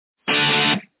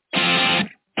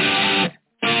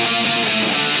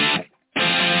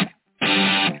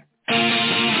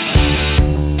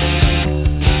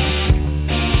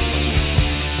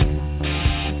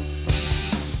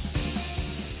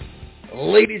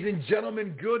Ladies and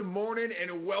gentlemen, good morning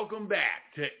and welcome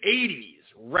back to 80s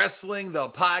Wrestling, the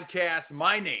podcast.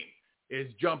 My name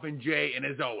is Jumpin' Jay, and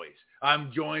as always,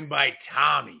 I'm joined by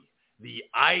Tommy, the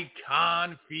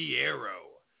Icon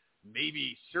Fierro.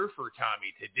 Maybe Surfer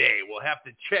Tommy today. We'll have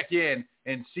to check in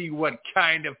and see what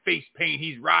kind of face paint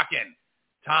he's rocking.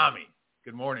 Tommy,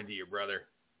 good morning to you, brother.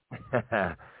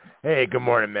 Hey, good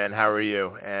morning, man. How are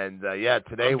you? And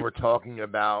today we're talking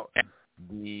about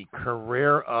the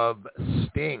career of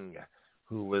Sting,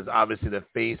 who was obviously the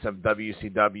face of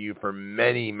WCW for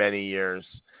many, many years.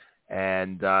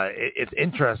 And it's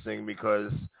interesting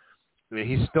because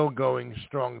he's still going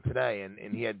strong today, and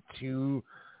he had two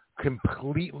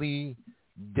completely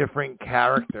different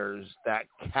characters that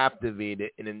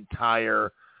captivated an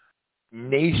entire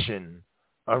nation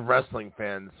of wrestling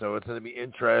fans. So it's going to be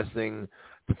interesting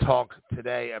to talk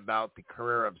today about the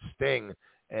career of Sting.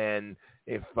 And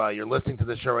if you're listening to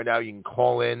the show right now, you can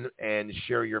call in and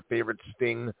share your favorite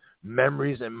Sting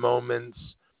memories and moments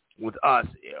with us.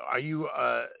 Are you,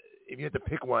 if you had to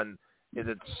pick one, is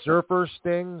it Surfer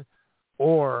Sting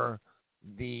or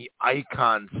the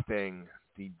Icon Sting,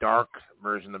 the dark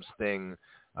version of Sting,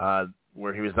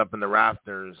 where he was up in the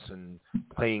rafters and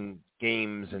playing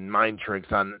games and mind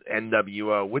tricks on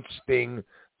NWO? Which Sting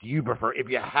do you prefer if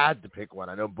you had to pick one?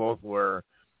 I know both were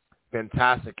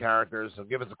fantastic characters, so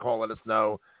give us a call. Let us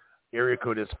know. Area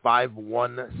code is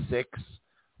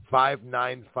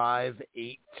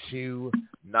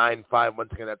 516-595-8295.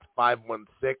 Once again, that's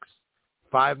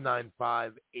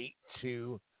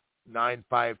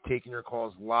 516-595-8295. Taking your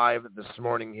calls live this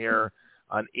morning here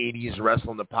on 80s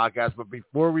Wrestling, the podcast. But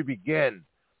before we begin,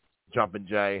 Jumpin'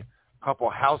 Jay, a couple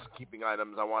housekeeping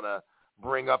items I want to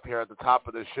bring up here at the top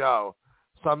of the show.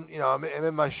 I'm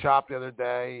in my shop the other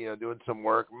day, doing some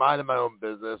work, minding my own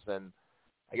business, and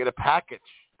I get a package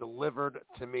delivered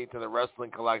to me to the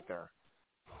Wrestling Collector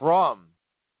from,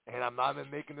 and I'm not even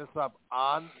making this up,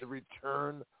 on the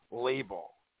return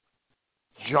label,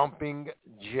 Jumping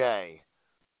Jay.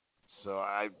 So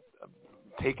I'm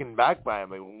taken back by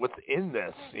him. Like, what's in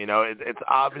this? It's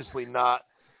obviously not,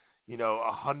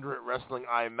 100 Wrestling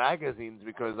Eye magazines,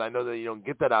 because I know that you don't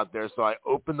get that out there. So I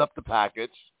opened up the package,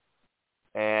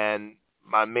 and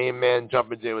my main man,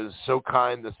 Jumpin' Jay, was so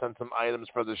kind to send some items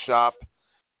for the shop,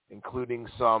 including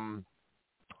some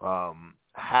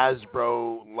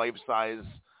Hasbro life-size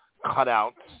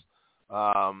cutouts,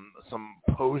 some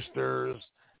posters,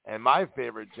 and my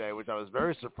favorite, Jay, which I was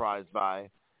very surprised by,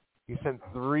 he sent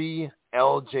 3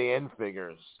 LJN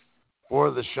figures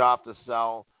for the shop to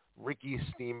sell: Ricky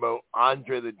Steamboat,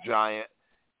 Andre the Giant,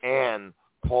 and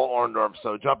Paul Orndorff.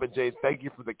 So, Jumpin' Jay, thank you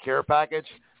for the care package.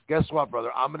 Guess what,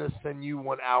 brother? I'm going to send you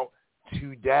one out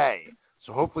today.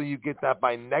 So hopefully you get that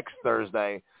by next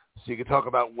Thursday, so you can talk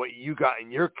about what you got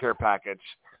in your care package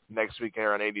next week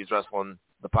here on 80s Wrestling,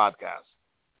 the podcast.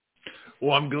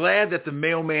 Well, I'm glad that the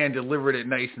mailman delivered it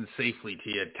nice and safely to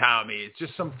you, Tommy. It's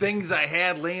just some things I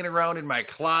had laying around in my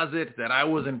closet that I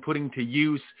wasn't putting to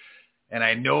use. And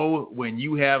I know when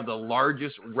you have the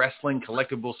largest wrestling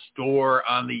collectible store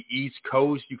on the East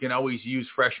Coast, you can always use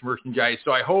fresh merchandise.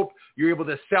 So I hope you're able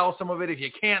to sell some of it. If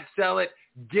you can't sell it,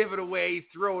 give it away,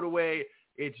 throw it away.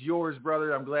 It's yours,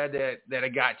 brother. I'm glad that I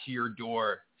got to your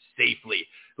door safely.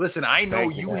 Listen, I know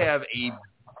you have a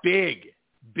big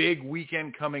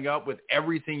weekend coming up with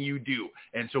everything you do.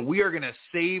 And so we are going to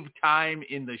save time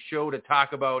in the show to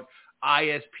talk about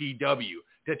ISPW,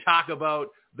 to talk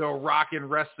about the Rock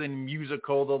and Wrestling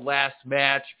musical, The Last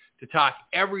Match, to talk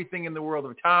everything in the world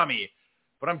of Tommy.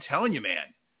 But I'm telling you,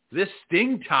 man, this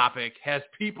Sting topic has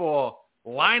people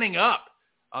lining up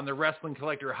on the Wrestling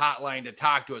Collector hotline to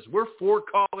talk to us. We're 4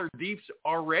 caller deeps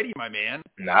already, my man.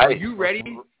 Nice. Are you ready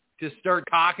to start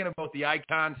talking about the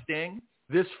Icon Sting?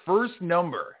 This first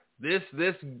number, this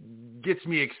gets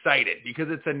me excited because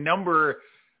it's a number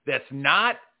that's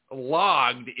not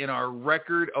logged in our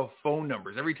record of phone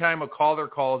numbers. Every time a caller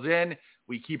calls in,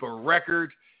 we keep a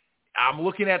record. I'm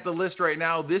looking at the list right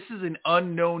now. This is an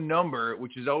unknown number,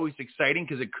 which is always exciting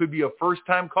because it could be a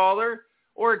first-time caller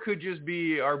or it could just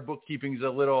be our bookkeeping's a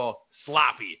little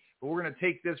sloppy. But we're going to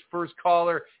take this first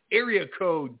caller, area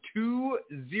code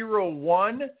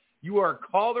 201. You are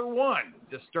caller 1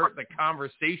 to start the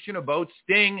conversation about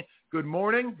Sting. Good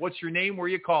morning. What's your name? Where are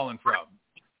you calling from?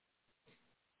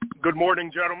 Good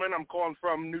morning, gentlemen. I'm calling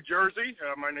from New Jersey.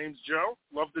 My name's Joe.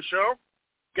 Love the show.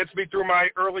 Gets me through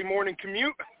my early morning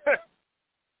commute.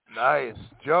 Nice.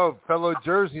 Joe, fellow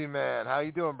Jersey man. How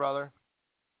you doing, brother?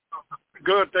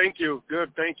 Good, thank you.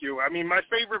 Good, thank you. I mean, my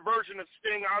favorite version of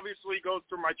Sting obviously goes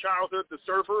through my childhood, the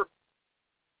Surfer.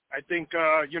 I think,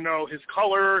 his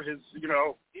color,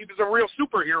 he was a real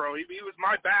superhero. He was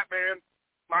my Batman,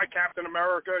 my Captain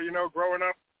America, growing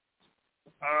up.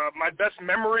 My best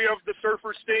memory of the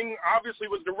Surfer Sting obviously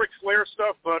was the Ric Flair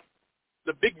stuff, but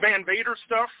the Big Van Vader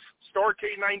stuff,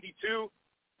 Starrcade 92,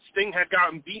 Sting had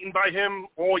gotten beaten by him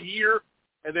all year,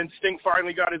 and then Sting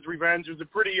finally got his revenge. It was a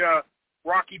pretty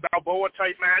Rocky Balboa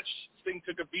type match. Sting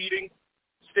took a beating.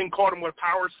 Sting caught him with a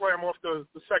power slam off the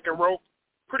second rope.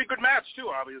 Pretty good match, too,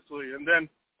 obviously. And then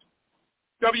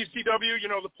WCW,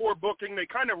 the poor booking, they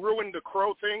kind of ruined the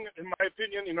Crow thing, in my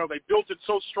opinion. They built it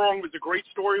so strong. It was a great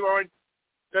storyline.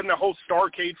 Then the whole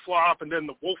Starrcade flop, and then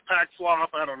the Wolfpack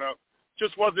flop. I don't know.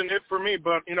 Just wasn't it for me,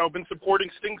 but, been supporting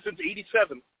Sting since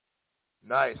 87.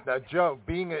 Nice. Now, Joe,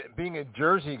 being a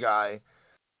Jersey guy,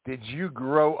 did you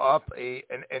grow up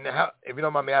and how, if you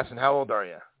don't mind me asking, how old are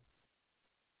you?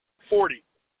 40.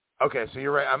 Okay, so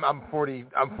you're right. I'm 40.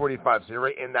 I'm 45. So you're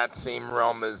right in that same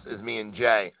realm as me and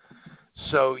Jay.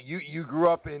 So you grew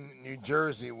up in New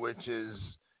Jersey, which is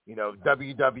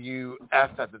WWF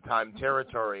at the time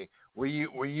territory. Were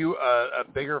you a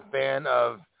bigger fan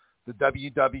of the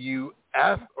WWF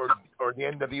or the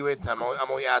NWA at the time?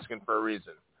 I'm only asking for a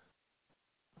reason.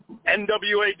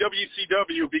 NWA,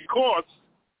 WCW, because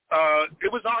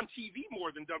it was on TV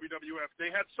more than WWF. They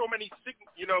had so many,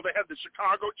 they had the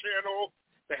Chicago channel,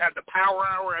 they had the Power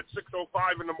Hour at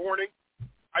 6:05 in the morning.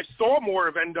 I saw more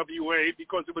of NWA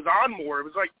because it was on more. It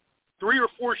was like 3 or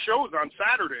 4 shows on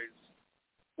Saturdays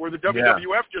where the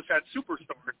WWF just had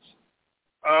superstars.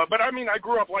 But, I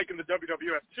grew up liking the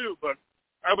WWF too, but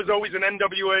I was always an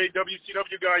NWA,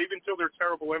 WCW guy, even till their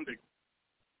terrible ending.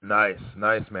 Nice,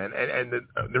 man. And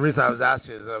the reason I was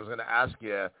asking is I was going to ask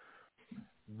you,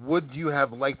 would you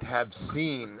have liked to have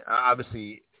seen,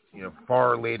 obviously,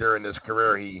 far later in his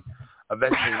career, he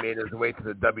eventually made his way to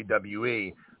the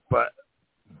WWE, but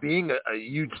being a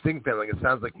huge Sting fan, like it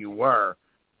sounds like you were,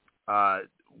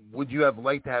 would you have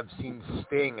liked to have seen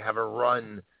Sting have a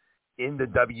run in the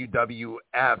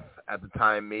WWF at the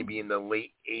time, maybe in the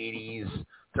late 80s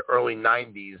to early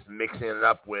 90s, mixing it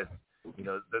up with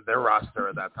their roster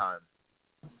at that time?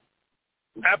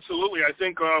 Absolutely. I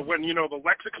think when, the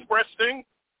Lex Express thing,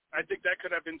 I think that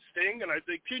could have been Sting, and I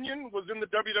think Pinion was in the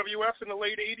WWF in the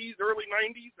late 80s, early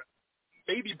 90s.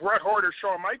 Maybe Bret Hart or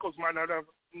Shawn Michaels might not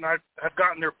have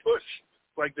gotten their push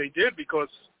like they did because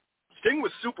Sting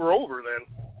was super over then.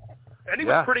 And he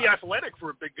was pretty athletic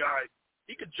for a big guy.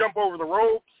 He could jump over the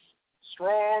ropes,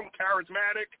 strong,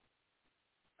 charismatic.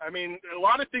 A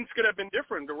lot of things could have been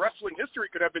different. The wrestling history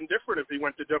could have been different if he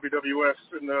went to WWF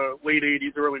in the late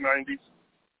 80s, early 90s.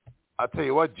 I'll tell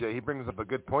you what, Jay, he brings up a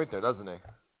good point there, doesn't he?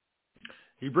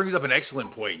 He brings up an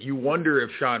excellent point. You wonder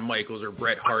if Shawn Michaels or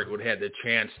Bret Hart would have had the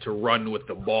chance to run with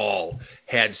the ball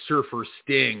had Surfer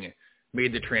Sting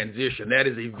made the transition. That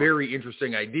is a very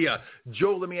interesting idea.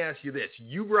 Joe, let me ask you this.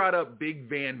 You brought up Big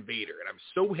Van Vader, and I'm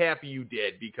so happy you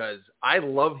did because I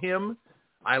love him.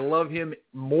 I love him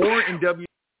more in WWE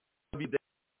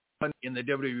than in the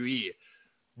WWE.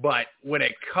 But when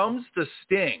it comes to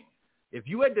Sting, if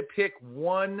you had to pick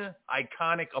one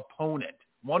iconic opponent,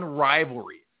 one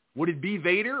rivalry, would it be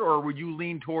Vader or would you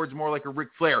lean towards more like a Ric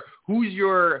Flair? Who's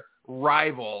your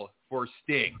rival for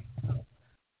Sting?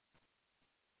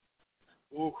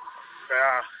 Ooh,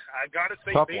 I gotta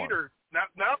say Tough Vader. Not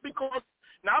because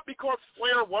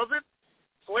Flair wasn't.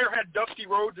 Flair had Dusty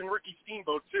Rhodes and Ricky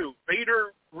Steamboat too.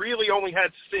 Vader really only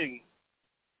had Sting.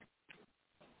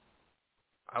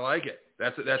 I like it.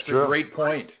 That's Sure. a great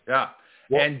point. Yeah.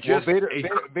 Well, and just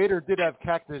Vader did have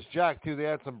Cactus Jack too. They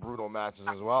had some brutal matches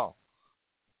as well.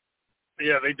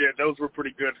 Yeah, they did. Those were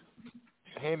pretty good.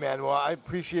 Hey, man. Well, I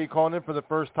appreciate you calling in for the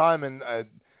first time, and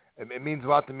it means a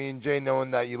lot to me and Jay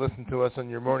knowing that you listen to us on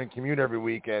your morning commute every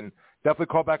week, and definitely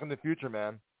call back in the future,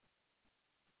 man.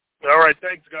 All right.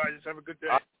 Thanks, guys. Have a good day.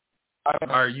 All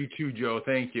right, you too, Joe.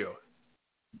 Thank you.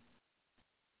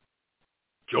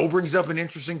 Joe brings up an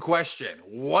interesting question.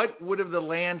 What would have the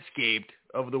landscape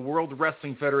of the World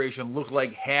Wrestling Federation looked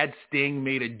like had Sting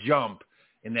made a jump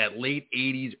in that late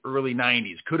 80s, early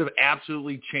 90s? Could have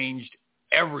absolutely changed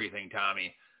everything,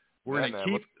 Tommy. We're going to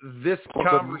keep this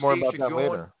conversation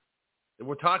going. Later.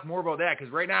 We'll talk more about that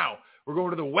because right now we're going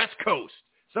to the West Coast.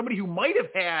 Somebody who might have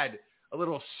had a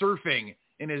little surfing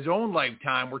in his own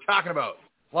lifetime. We're talking about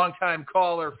longtime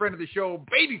caller, friend of the show,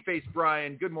 Babyface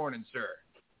Brian. Good morning, sir.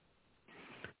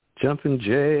 Jumpin'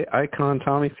 Jay, Icon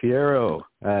Tommy Fierro,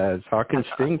 talking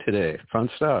Sting today. Fun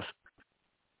stuff.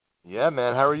 Yeah,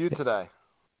 man. How are you today?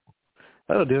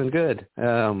 Oh, doing good.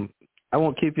 I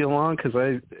won't keep you long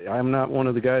because I'm not one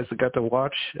of the guys that got to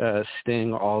watch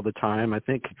Sting all the time. I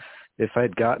think if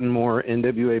I'd gotten more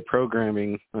NWA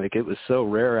programming, like it was so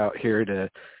rare out here to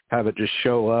have it just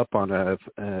show up on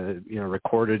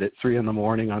recorded at 3 a.m.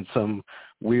 on some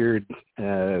weird,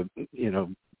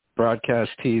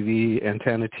 broadcast TV,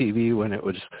 antenna TV, when it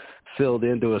was filled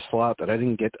into a slot that I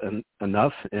didn't get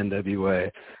enough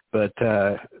NWA. But,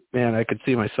 man, I could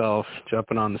see myself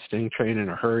jumping on the Sting train in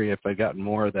a hurry if I got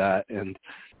more of that. And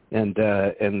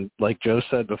like Joe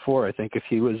said before, I think if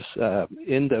he was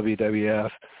in WWF,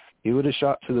 he would have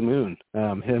shot to the moon.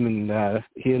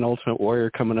 He and Ultimate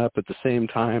Warrior coming up at the same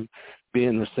time,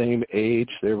 being the same age.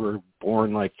 They were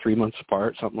born like 3 months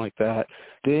apart, something like that.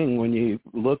 Sting, when you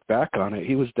look back on it,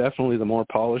 he was definitely the more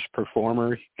polished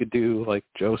performer. He could do, like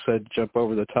Joe said, jump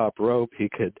over the top rope. He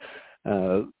could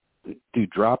do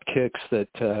drop kicks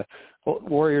that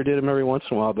Warrior did him every once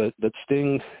in a while, but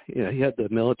Sting, he had the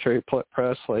military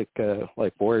press like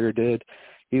Warrior did.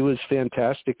 He was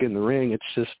fantastic in the ring. It's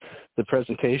just the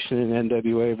presentation in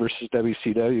NWA versus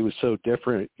WCW was so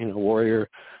different. Warrior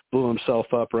blew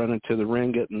himself up running to the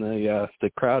ring, getting the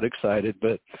crowd excited,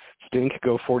 but Sting could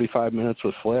go 45 minutes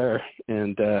with Flair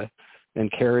and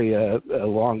carry a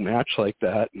long match like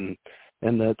that. And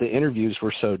the interviews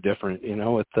were so different.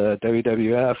 With the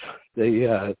WWF,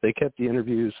 they kept the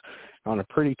interviews on a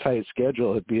pretty tight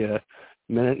schedule. It'd be a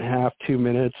minute and a half, 2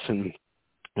 minutes, and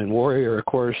Warrior, of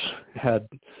course, had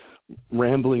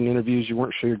rambling interviews. You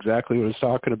weren't sure exactly what he was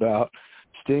talking about.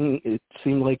 Sting, it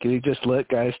seemed like he just let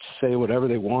guys say whatever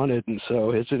they wanted, and so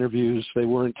his interviews, they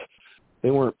weren't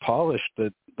polished,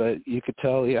 but you could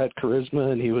tell he had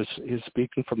charisma, and he was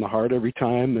speaking from the heart every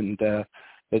time, and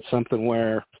it's something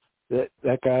where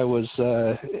that guy was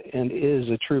and is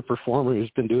a true performer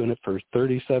who's been doing it for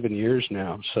 37 years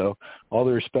now. So all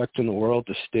the respect in the world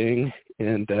to Sting,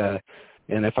 and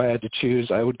if I had to choose,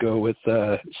 I would go with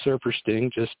Surfer Sting,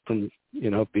 just from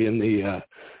being the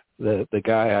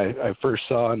guy I first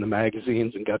saw in the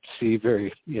magazines and got to see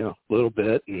very little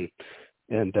bit,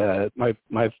 and my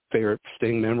favorite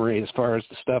Sting memory as far as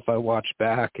the stuff I watched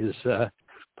back is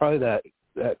probably that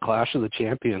Clash of the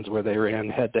Champions where they ran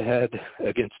head to head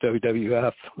against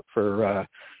WWF for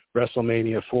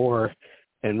WrestleMania 4,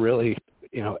 and really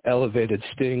elevated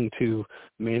Sting to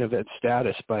main event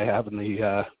status by having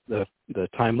the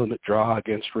time limit draw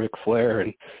against Ric Flair,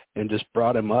 and just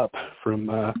brought him up from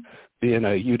being a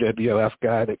UWF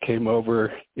guy that came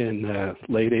over in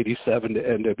late '87 to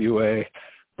NWA,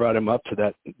 brought him up to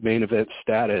that main event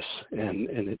status, and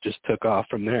it just took off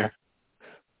from there.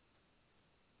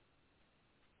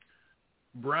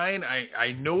 Brian,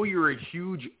 I know you're a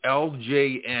huge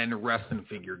LJN wrestling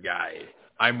figure guy.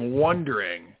 I'm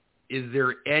wondering, is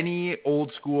there any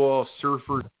old school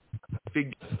Surfer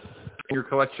figure in your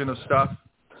collection of stuff?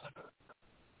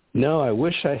 No, I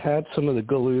wish I had some of the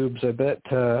Galoobs. I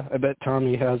bet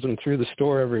Tommy has them through the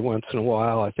store every once in a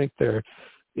while. I think they're,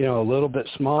 a little bit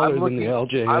smaller than the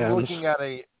LJNs.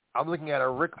 I'm looking at a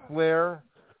Ric Flair,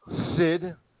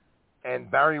 Sid, and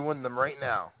Barry Windham right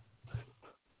now.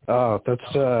 Oh, that's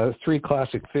 3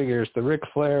 classic figures. The Ric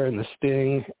Flair and the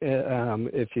Sting.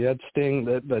 If you had Sting,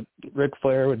 but Ric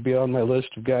Flair would be on my list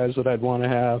of guys that I'd want to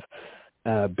have.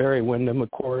 Barry Windham, of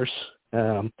course.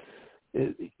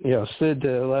 Sid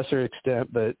to a lesser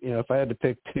extent, but if I had to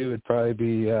pick 2, it'd probably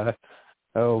be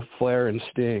Flair and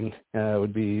Sting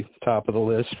would be top of the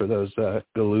list for those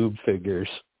Galoob figures.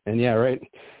 And yeah, right.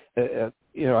 I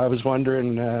was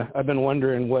wondering. I've been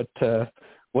wondering what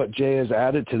Jay has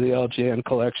added to the LJN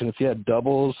collection. If he had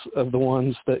doubles of the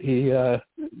ones that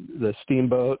the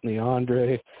Steamboat and the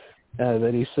Andre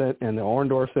that he sent, and the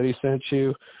Orndorff that he sent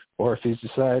you, or if he's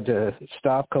decided to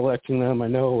stop collecting them. I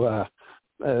know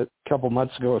a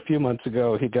few months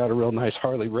ago, he got a real nice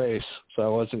Harley race, so I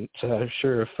wasn't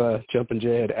sure if Jumpin'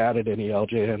 Jay had added any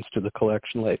LJNs to the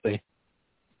collection lately.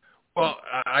 Well,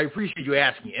 I appreciate you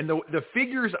asking. And the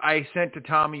figures I sent to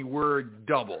Tommy were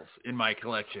doubles in my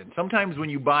collection. Sometimes when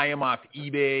you buy them off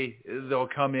eBay, they'll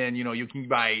come in, you can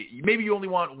buy, maybe you only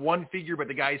want one figure, but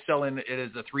the guy's selling it as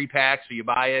a 3-pack, so you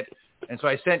buy it. And so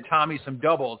I sent Tommy some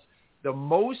doubles. The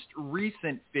most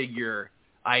recent figure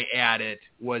I added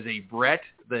was a Bret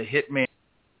the Hitman.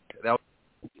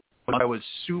 I was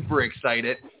super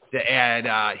excited to add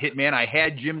Hitman. I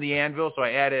had Jim the Anvil, so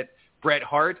I added Bret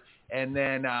Hart. And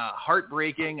then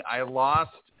heartbreaking, I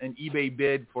lost an eBay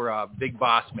bid for a Big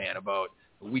Boss Man about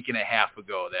a week and a half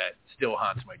ago that still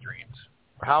haunts my dreams.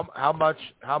 How much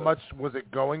was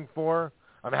it going for?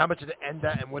 I mean, how much did it end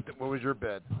at, and what was your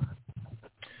bid?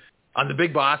 On the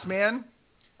Big Boss Man?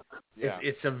 Yeah.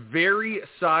 It's a very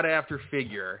sought-after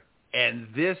figure, and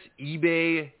this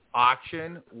eBay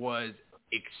auction was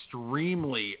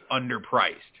extremely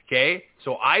underpriced, okay?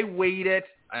 So I waited,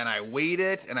 and I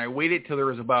waited, and I waited till there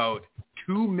was about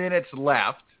 2 minutes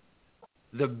left,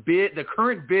 The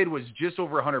current bid was just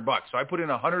over $100, so I put in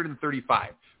 $135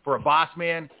 for a Boss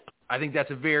Man. I think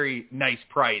that's a very nice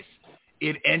price.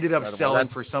 It ended up selling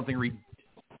for something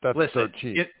that's so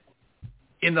cheap.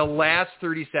 In the last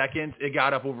 30 seconds, it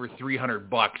got up over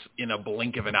 $300 in a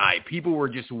blink of an eye. People were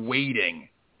just waiting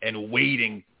and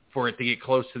waiting for it to get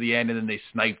close to the end, and then they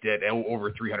sniped it at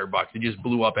over $300. It just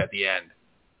blew up at the end.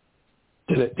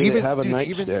 Did it have a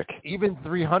nightstick? Even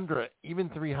 $300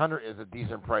 is a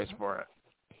decent price for it.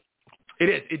 It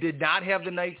is. It did not have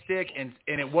the nightstick, and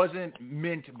it wasn't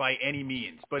mint by any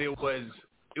means, but it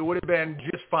would have been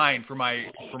just fine for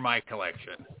my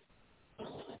collection.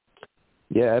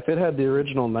 Yeah, if it had the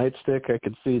original nightstick, I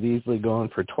could see it easily going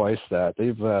for twice that.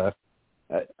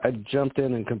 I jumped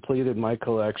in and completed my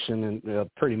collection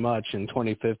pretty much in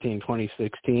 2015,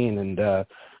 2016, and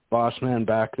Boss Man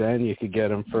back then you could get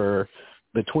them for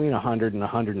between 100 and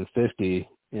 150,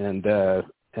 and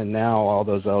now all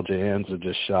those LJNs have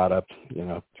just shot up,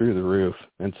 through the roof.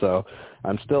 And so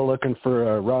I'm still looking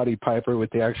for a Roddy Piper with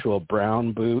the actual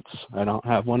brown boots. I don't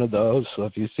have one of those, so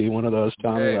if you see one of those,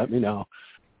 Tommy, let me know.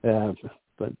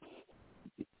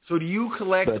 So do you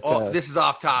collect all? This is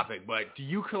off topic, but do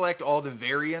you collect all the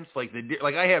variants? Like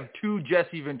I have two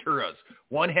Jesse Venturas.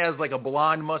 One has like a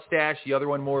blonde mustache, the other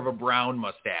one more of a brown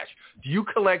mustache. Do you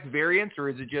collect variants, or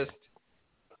is it just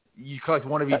you collect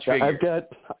one of each figure?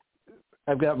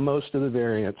 I've got most of the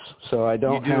variants, so I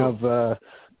don't have.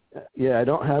 I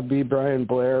don't have B. Brian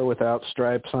Blair without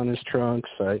stripes on his trunks.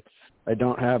 I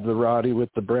don't have the Roddy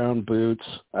with the brown boots.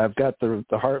 I've got the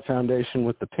Hart Foundation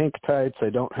with the pink tights. I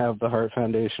don't have the Hart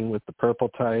Foundation with the purple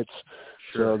tights.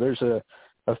 Sure. So there's a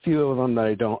few of them that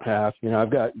I don't have. I've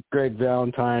got Greg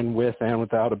Valentine with and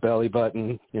without a belly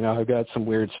button. I've got some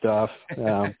weird stuff.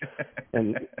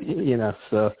 And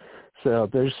so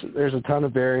there's a ton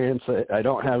of variants. I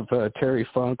don't have Terry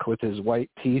Funk with his white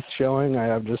teeth showing. I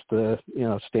have just the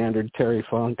standard Terry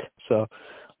Funk. So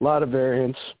a lot of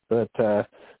variants, but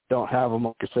don't have them.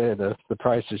 Like I say, the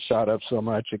price has shot up so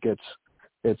much it's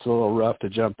a little rough to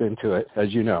jump into it,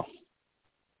 as you know.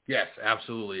 Yes,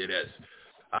 absolutely it is.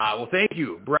 Well, thank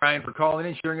you, Brian, for calling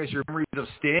in, sharing us your memories of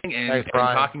Sting and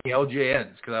talking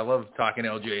LJNs, because I love talking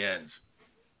LJNs.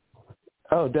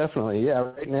 Oh, definitely. Yeah,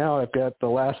 right now I've got the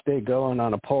last day going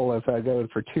on a poll. I've had going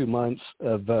for 2 months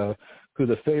of who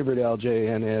the favorite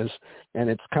LJN is, and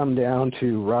it's come down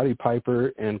to Roddy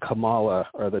Piper and Kamala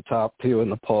are the top two in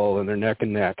the poll, and they're neck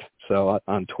and neck. So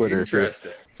on Twitter,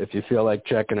 if you feel like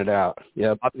checking it out.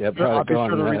 Yep. I'll be sure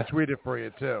to retweet it for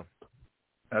you, too.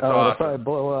 That's awesome. It'll probably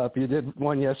blow up. You did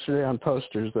one yesterday on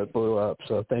posters that blew up,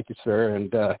 so thank you, sir,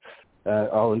 and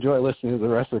I'll enjoy listening to the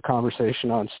rest of the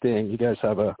conversation on Sting. You guys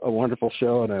have a wonderful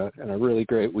show and a really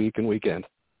great week and weekend.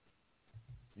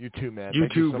 You too, man. You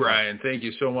too, Brian. Thank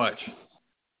you so much.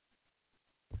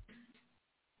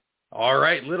 All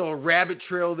right, little rabbit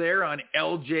trail there on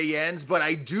LJNs, but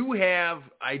I do have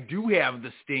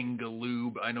the Sting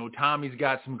Galoob. I know Tommy's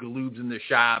got some Galoobs in the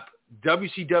shop.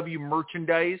 WCW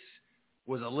merchandise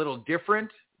was a little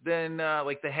different than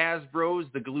like the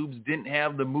Hasbros. The Galoobs didn't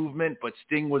have the movement, but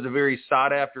Sting was a very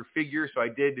sought-after figure, so I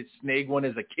did snag one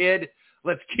as a kid.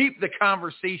 Let's keep the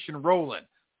conversation rolling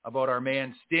about our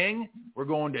man Sting. We're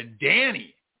going to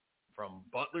Danny from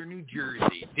Butler, New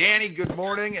Jersey. Danny, good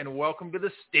morning, and welcome to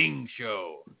the Sting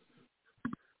Show.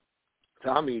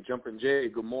 Tommy, Jumpin' Jay,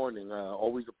 good morning.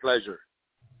 Always a pleasure.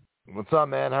 What's up,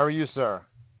 man? How are you, sir?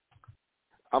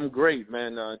 I'm great,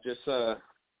 man. Just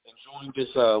enjoying this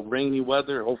rainy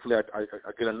weather. Hopefully I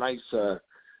get a nice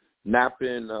nap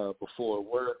in before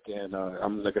work. And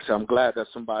I'm glad that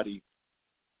somebody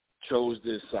chose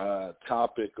this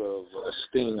topic of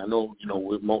Sting. I know,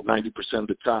 with 90% of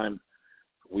the time,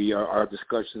 our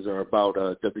discussions are about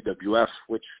WWF,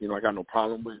 which I got no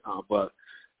problem with. But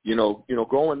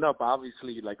growing up,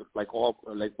 obviously, like both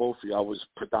of you, I was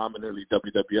predominantly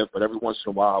WWF. But every once in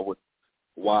a while, I would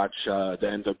watch the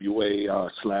NWA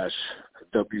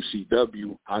 /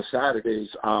 WCW on Saturdays.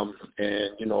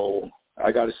 And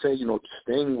I got to say,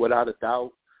 Sting, without a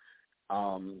doubt,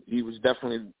 he was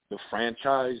definitely the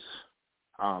franchise.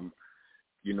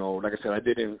 Like I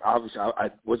said,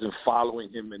 I wasn't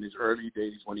following him in his early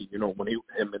days when him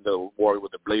and the Warrior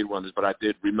with the Blade Runners, but I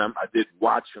did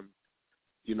watch him,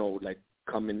 like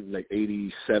coming like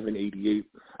 87, 88,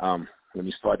 when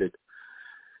he started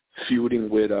feuding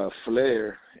with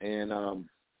Flair. And,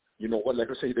 like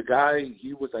I say, the guy,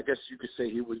 he was, I guess you could say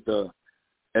he was the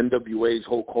NWA's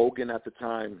Hulk Hogan at the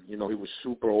time. He was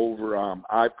super over.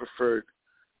 I preferred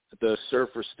the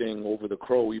Surfer Sting over the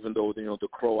Crow, even though, the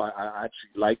Crow, I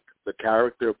actually liked the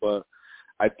character, but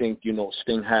I think,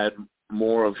 Sting had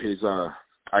more of his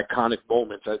iconic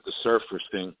moments as the Surfer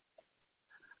Sting.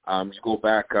 You go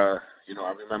back, I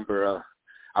remember,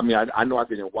 I know I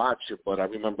didn't watch it, but I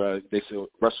remember they said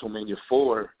WrestleMania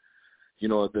 4,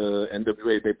 the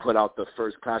NWA, they put out the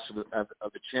first Clash of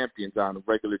the Champions on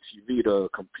regular TV to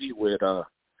compete with the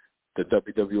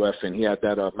WWF, and he had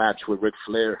that match with Ric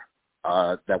Flair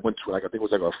that went to, I think it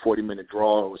was like a 40-minute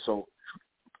draw or so.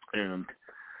 And,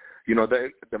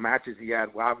 the matches he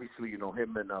had, well, obviously,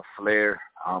 him and Flair,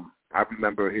 I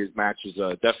remember his matches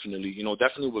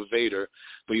definitely with Vader,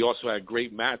 but he also had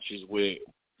great matches with,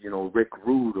 Rick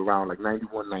Rude around like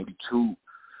 91, 92,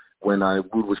 when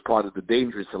Rude was part of the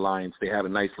Dangerous Alliance. They had a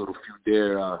nice little feud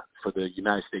there for the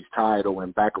United States title,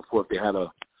 and back and forth they had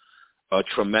a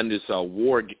tremendous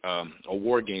war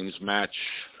games match.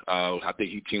 I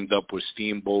think he teamed up with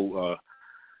Steamboat,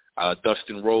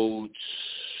 Dustin Rhodes,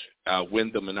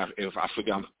 Wyndham, and if I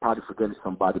forget, I'm probably forgetting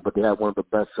somebody, but they had one of the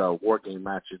best war game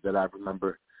matches that I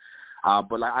remember.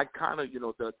 But I kind of,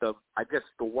 I guess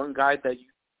the one guy that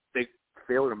they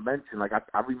fail to mention, like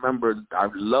I remember, I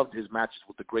loved his matches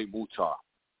with the Great Muta.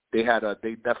 They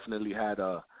definitely had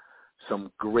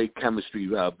some great chemistry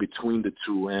between the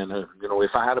two. And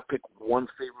if I had to pick one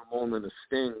favorite moment of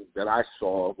Sting that I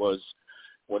saw was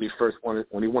when he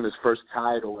won his first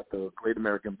title at the Great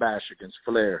American Bash against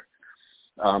Flair.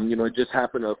 It just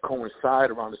happened to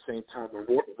coincide around the same time when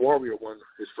Warrior won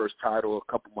his first title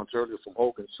a couple months earlier from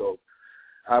Hogan. So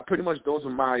pretty much those are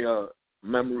my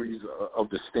memories of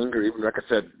the Stinger. Even like I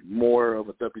said, more of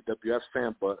a WWF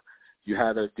fan, but you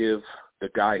had to give the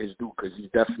guy his due because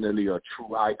he's definitely a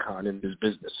true icon in this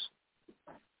business.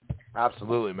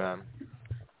 Absolutely, man.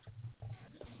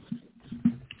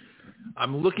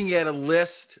 I'm looking at a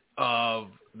list of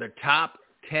the top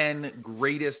 10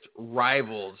 greatest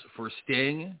rivals for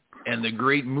Sting, and the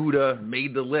Great Muta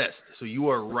made the list. So you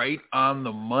are right on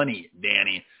the money,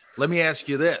 Danny. Let me ask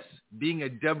you this. Being a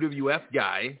WWF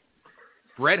guy,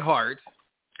 Bret Hart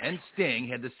and Sting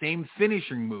had the same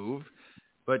finishing move,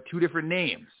 but two different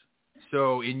names.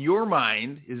 So in your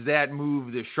mind, is that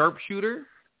move the sharpshooter,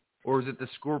 or is it the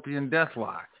Scorpion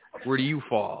Deathlock? Where do you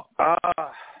fall?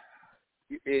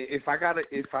 If I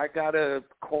gotta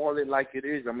call it like it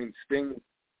is, I mean, Sting,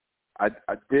 I'm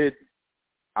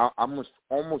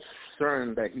almost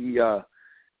certain that he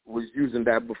was using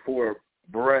that before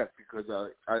Bret, because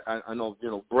I know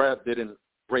Bret didn't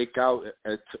break out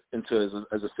as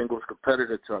a singles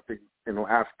competitor till I think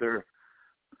after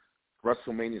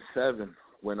WrestleMania 7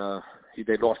 when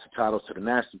they lost the titles to the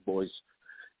Nasty Boys,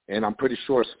 and I'm pretty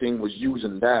sure Sting was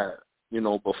using that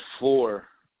before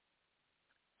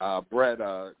Bret.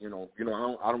 I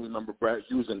don't remember Bret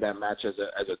using that match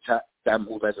that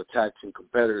move as a tag team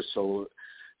competitor. So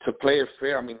to play it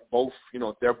fair, I mean, both,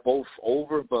 they're both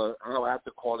over, but I'll have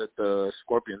to call it the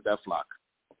Scorpion Deathlock.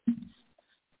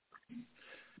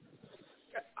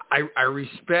 I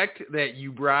respect that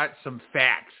you brought some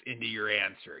facts into your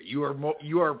answer. You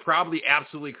are probably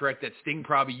absolutely correct that Sting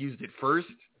probably used it first,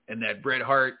 and that Bret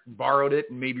Hart borrowed it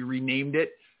and maybe renamed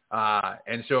it.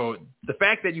 And so the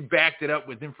fact that you backed it up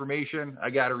with information, I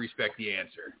got to respect the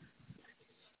answer.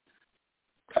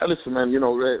 Listen, man,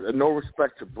 no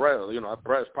respect to Bret.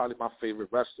 Bret's probably my favorite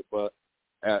wrestler, but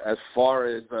as far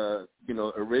as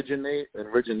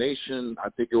origination, I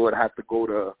think it would have to go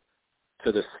to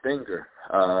the Stinger.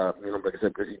 Like I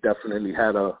said, because he definitely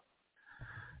had a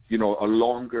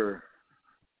longer,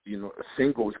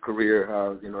 singles career.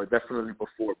 Definitely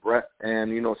before Bret.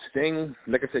 And Sting,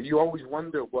 like I said, you always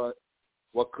wonder what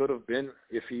could have been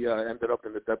if he ended up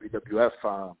in the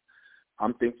WWF.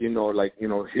 I'm thinking,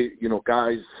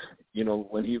 guys,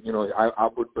 when he, I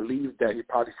would believe that he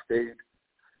probably stayed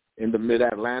in the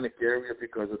Mid-Atlantic area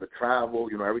because of the travel,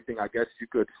 everything, I guess you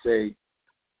could say,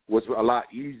 was a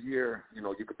lot easier.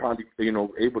 You could probably,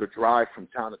 able to drive from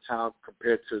town to town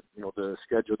compared to, the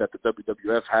schedule that the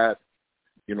WWF had,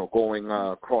 going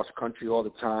cross country all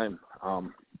the time.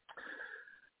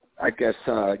 I guess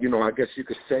you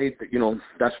could say that,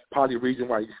 that's probably the reason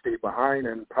why he stayed behind,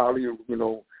 and probably,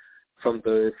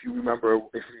 if you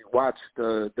watched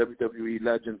the WWE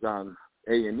Legends on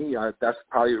A&E, that's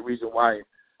probably the reason why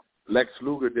Lex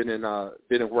Luger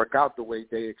didn't work out the way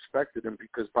they expected him,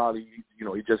 because probably,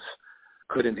 he just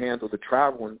couldn't handle the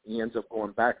travel, and he ends up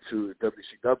going back to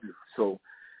WCW. So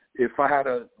if I had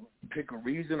to pick a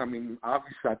reason, I mean,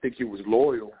 obviously I think he was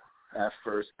loyal at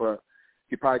first, but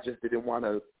he probably just didn't want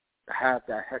to have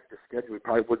that hectic schedule. He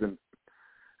probably wasn't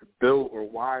built or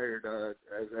wired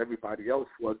as everybody else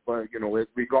was. But,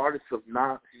 regardless of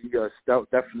not, he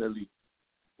definitely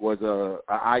was an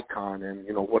icon and,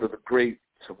 one of the greats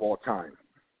of all time.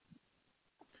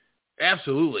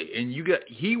 Absolutely. And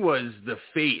he was the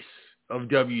face of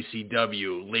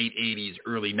WCW, late 80s,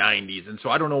 early 90s. And so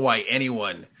I don't know why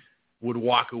anyone would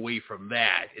walk away from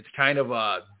that. It's kind of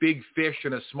a big fish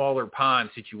in a smaller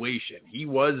pond situation. He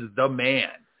was the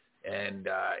man. And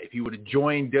if he would have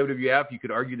joined WWF, you could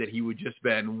argue that he would just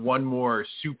been one more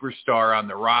superstar on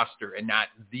the roster and not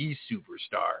the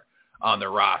superstar on the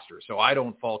roster. So I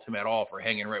don't fault him at all for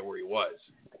hanging right where he was.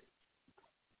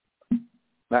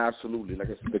 Absolutely. Like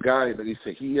I said, the guy, like you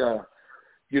said, he,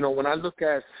 when I look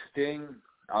at Sting,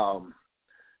 I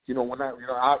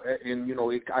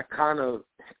kind of,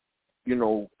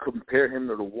 compare him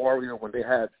to the Warrior when they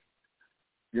had,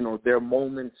 their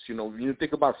moments. When you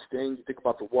think about Sting, you think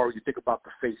about the Warrior, you think about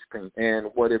the face paint and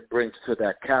what it brings to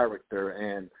that character.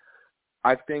 And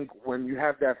I think when you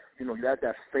have that, you have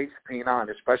that face paint on,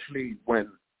 especially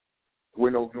when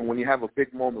you have a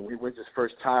big moment, when he wins his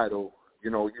first title,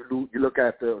 you look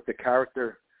at the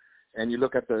character and you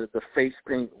look at the face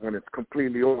paint when it's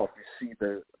completely off. You see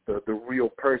the real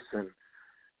person,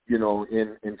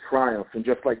 in triumph. And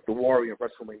just like the Warrior in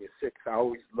WrestleMania 6,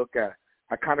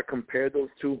 I kind of compare those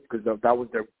two because that was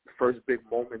their first big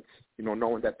moments,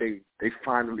 knowing that they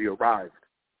finally arrived.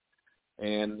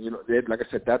 And, like I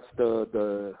said, that's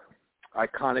the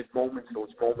iconic moments,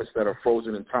 those moments that are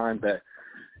frozen in time that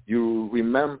you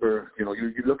remember.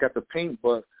 You look at the paint,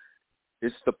 but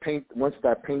it's the paint. Once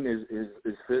that paint is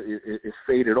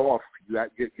faded off, you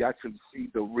actually see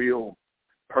the real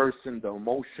person, the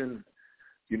emotion,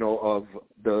 of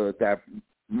that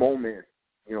moment,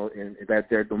 and that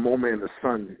they're the moment in the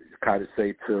sun, kind of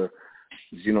say, to,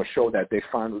 show that they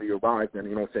finally arrived. And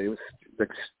say it was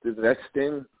that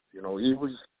Sting. He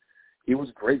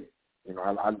was great.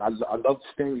 I loved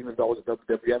Sting, even though I was a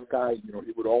WWF guy.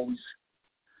 He would always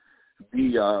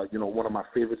be one of my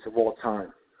favorites of all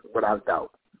time, without a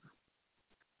doubt.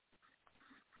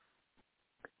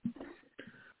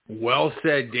 Well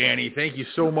said, Danny. Thank you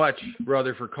so much,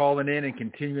 brother, for calling in and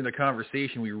continuing the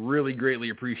conversation. We really greatly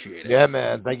appreciate it. Yeah,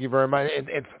 man. Thank you very much.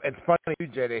 It's funny,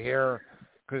 Jay, to hear,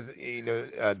 because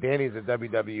Danny's a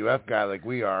WWF guy like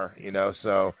we are.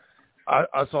 So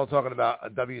us all talking about a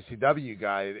WCW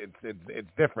guy, it's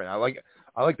different. I like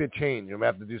the change. We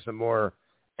have to do some more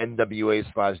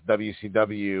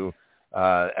NWA/WCW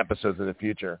episodes in the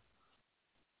future.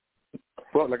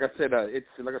 Well, like I said, it's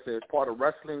part of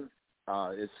wrestling.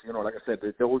 It's like I said,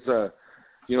 there was a,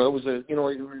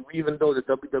 even though the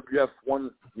WWF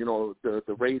won,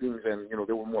 the ratings and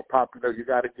they were more popular, you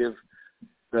got to give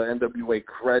the NWA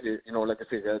credit. Like I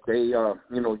said, they you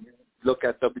look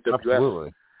at WWF.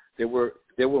 Absolutely. They were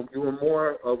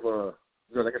more of a,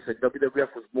 like I said,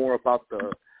 WWF was more about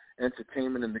the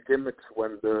entertainment and the gimmicks,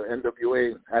 when the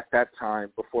NWA at that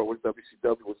time, before it was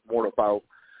WCW, was more about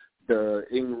the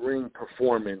in-ring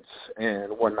performance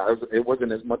and whatnot. It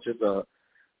wasn't as much as a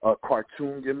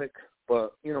cartoon gimmick,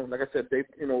 but like I said, they,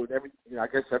 I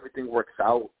guess everything works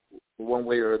out one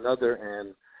way or another,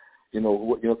 and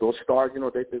those stars,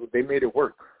 they made it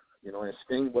work, and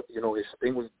Sting,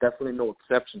 Sting was definitely no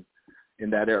exception in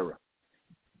that era.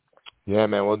 Yeah,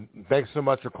 man. Well, thanks so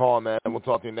much for calling, man. We'll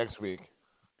talk to you next week.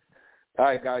 All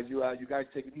right, guys. You guys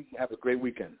take it easy. Have a great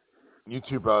weekend. You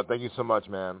too, bro. Thank you so much,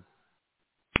 man.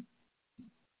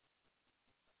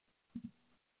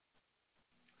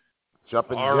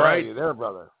 Jumping All right. You there,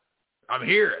 brother? I'm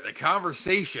here. The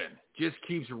conversation just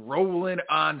keeps rolling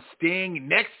on Sting.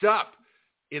 Next up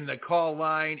in the call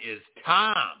line is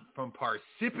Tom from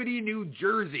Parsippany, New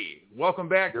Jersey. Welcome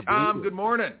back, Tom. Good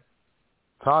morning.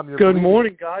 Tom, you're Good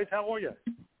morning, guys. How are you?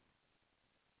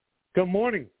 Good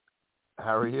morning.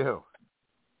 How are you?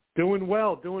 Doing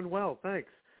well, thanks.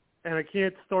 And I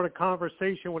can't start a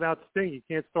conversation without Sting. You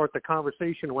can't start the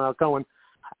conversation without going,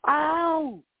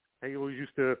 ow! He always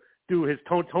used to do his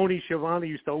Tony Schiavone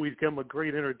used to always give him a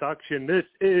great introduction. This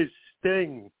is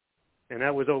Sting. And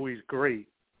that was always great.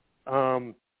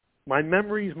 My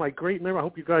memories, my great memory, I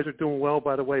hope you guys are doing well,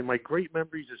 by the way. My great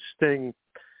memories of Sting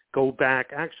go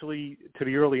back actually to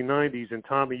the early 90s. And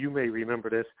Tommy, you may remember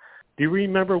this. Do you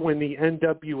remember when the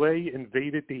NWA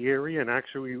invaded the area and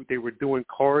actually they were doing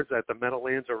cards at the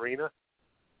Meadowlands Arena?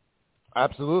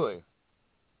 Absolutely.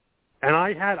 And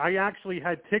I actually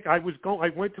had tickets. I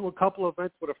went to a couple of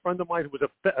events with a friend of mine who was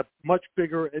a much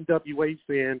bigger NWA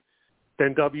fan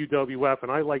than WWF,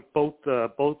 and I liked both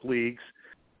leagues.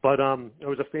 But I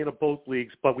was a fan of both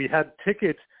leagues. But we had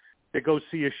tickets to go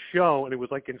see a show, and it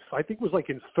was I think it was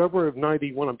in February of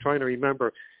 '91. I'm trying to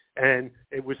remember. And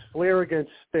it was Flair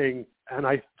against Sting and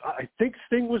I think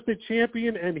Sting was the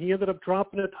champion, and he ended up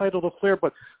dropping the title to Flair.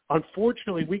 But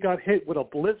unfortunately, we got hit with a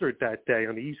blizzard that day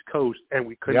on the East Coast, and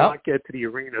we could not get to the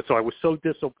arena. So I was so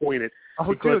disappointed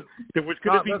because there was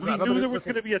going to be. We knew there was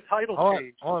going to be a title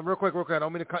change. Hold on, real quick. I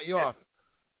don't mean to cut you off.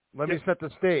 Let me set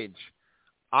the stage.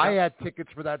 I had tickets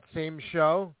for that same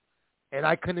show, and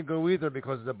I couldn't go either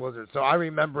because of the blizzard. So I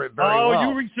remember it very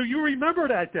well. So you remember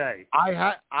that day?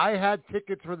 I had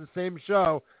tickets for the same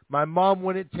show. My mom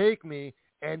wouldn't take me,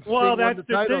 and Sting won the title that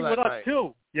night. Well, that's the thing with us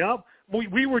too. Yep.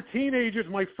 We were teenagers.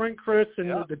 My friend Chris and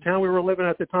the town we were living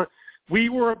at the time. We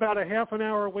were about a half an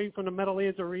hour away from the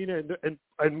Meadowlands Arena,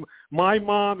 and my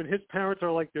mom and his parents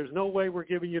are like, "There's no way we're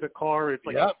giving you the car. It's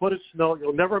like a foot of snow.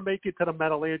 You'll never make it to the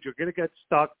Meadowlands. You're gonna get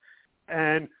stuck."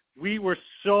 And we were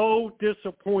so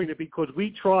disappointed because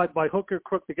we tried by hook or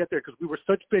crook to get there because we were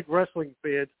such big wrestling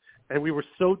fans, and we were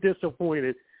so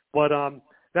disappointed. But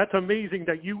that's amazing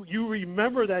that you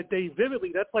remember that day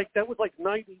vividly. That was like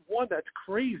 91. That's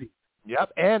crazy.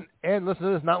 Yep, and listen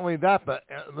to this. Not only that, but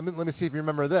let me see if you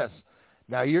remember this.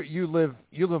 Now you live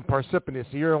Parsippany,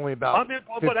 so you're only about.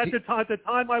 But at the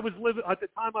time I was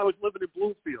living in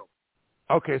Bloomfield.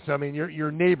 Okay, so I mean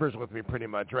you're neighbors with me pretty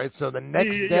much, right? So the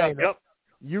next day,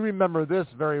 you remember this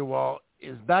very well.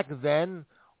 Is back then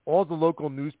all the local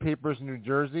newspapers in New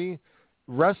Jersey,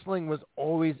 wrestling was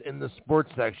always in the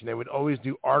sports section. They would always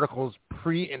do articles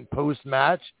pre and post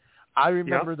match. I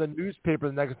remember the newspaper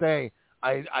the next day.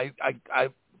 I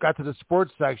got to the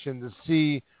sports section to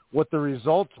see what the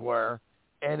results were,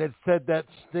 and it said that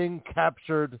Sting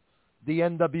captured the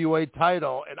NWA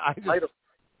title, and I couldn't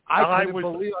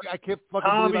believe. I can't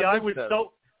fucking believe I missed this.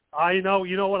 I know.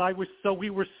 You know what?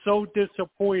 We were so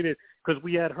disappointed because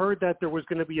we had heard that there was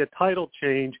going to be a title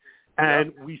change,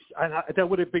 and that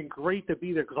would have been great to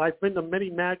be there because I've been to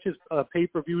many matches,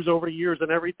 pay-per-views over the years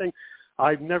and everything.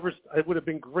 It would have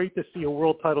been great to see a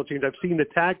world title change. I've seen the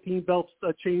tag team belts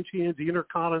change hands, the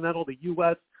Intercontinental, the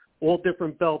U.S., all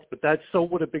different belts, but that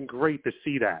would have been great to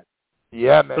see that.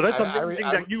 Yeah, man. So that's amazing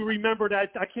that you remember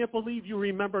that. I can't believe you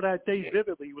remember that day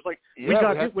vividly. It was like we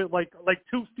got hit with like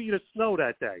 2 feet of snow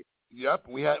that day. Yep,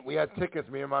 we had tickets.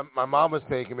 Me and my mom was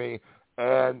taking me,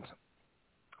 and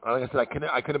like I said,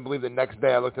 I couldn't believe the next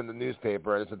day I looked in the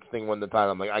newspaper and it said Sting won the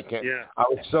title. I'm like, I can't. Yeah. I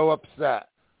was so upset.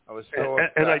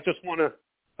 Upset. And I just want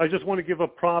to give a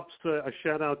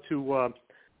shout out to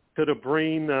the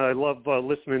Brain. I love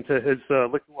listening to his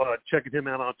checking him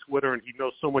out on Twitter, and he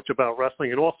knows so much about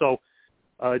wrestling. And also,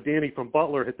 Danny from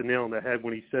Butler hit the nail on the head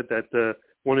when he said that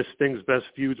one of Sting's best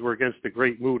feuds were against the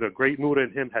Great Muta. Great Muta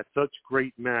and him had such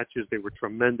great matches; they were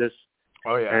tremendous.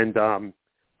 Oh yeah. And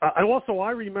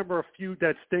I remember a feud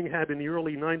that Sting had in the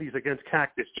early '90s against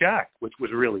Cactus Jack, which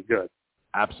was really good.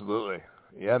 Absolutely.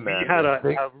 Yeah, man. He had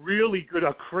a really good,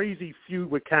 a crazy feud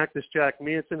with Cactus Jack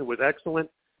Manson. It was excellent.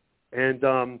 And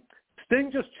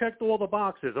Sting just checked all the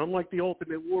boxes. Unlike the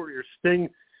Ultimate Warrior, Sting,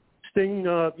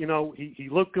 he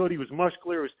looked good. He was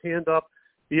muscular. He was tanned up.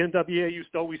 The NWA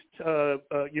used to always,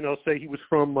 say he was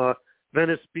from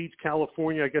Venice Beach,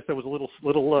 California. I guess that was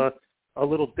a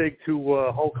little dig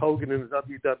to Hulk Hogan in the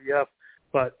WWF.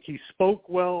 But he spoke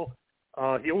well.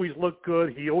 He always looked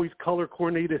good. He always color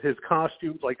coordinated his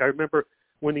costumes. Like I remember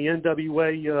when the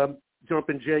NWA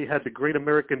Jumpin' Jay had the Great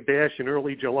American Bash in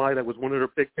early July. That was one of their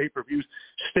big pay-per-views.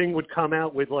 Sting would come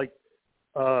out with like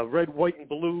red, white, and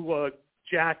blue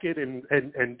jacket and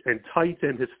tights,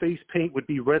 and his face paint would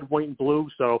be red, white, and blue.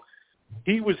 So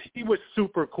he was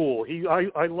super cool.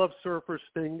 I love Surfer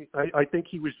Sting. I think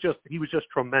he was just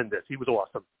tremendous. He was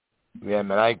awesome. Yeah,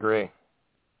 man, I agree.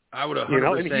 I would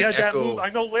 100% and he had that move.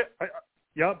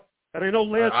 And I know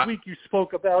last week you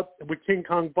spoke about with King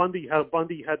Kong Bundy, how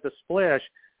Bundy had the splash.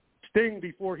 Sting,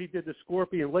 before he did the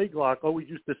Scorpion leg lock, always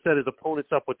used to set his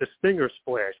opponents up with the Stinger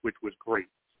splash, which was great.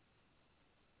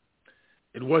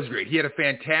 It was great. He had a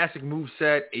fantastic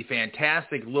moveset, a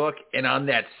fantastic look, and on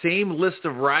that same list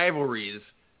of rivalries,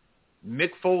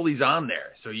 Mick Foley's on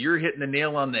there. So you're hitting the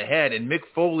nail on the head, and Mick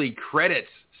Foley credits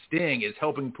Sting as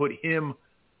helping put him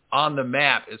on the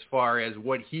map as far as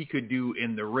what he could do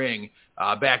in the ring.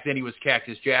 Back then he was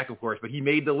Cactus Jack, of course, but he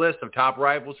made the list of top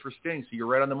rivals for Sting, so you're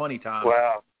right on the money, Tom.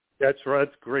 Wow. That's right.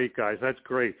 That's great, guys. That's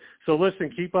great. So listen,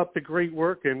 keep up the great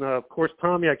work. And, of course,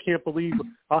 Tommy, I can't believe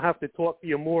I'll have to talk to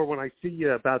you more when I see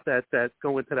you about that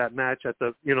going to that match at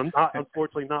the,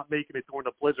 unfortunately not making it during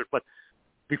the blizzard. But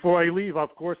before I leave,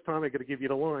 of course, Tommy, I got to give you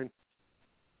the line.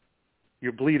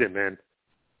 You're bleeding, man.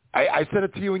 I said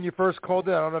it to you when you first called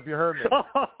in. I don't know if you heard me.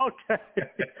 Okay.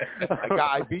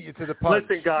 I beat you to the punch.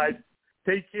 Listen, guys,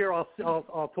 take care.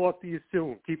 I'll talk to you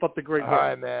soon. Keep up the great work. All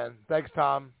right, man. Thanks,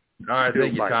 Tom. All right,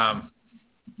 thank you, Tom.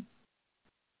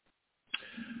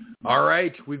 All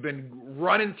right, we've been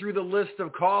running through the list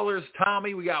of callers.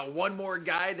 Tommy, we got one more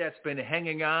guy that's been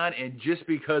hanging on, and just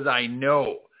because I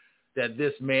know that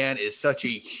this man is such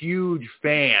a huge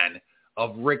fan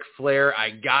of Ric Flair, I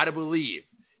got to believe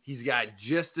he's got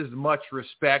just as much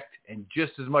respect and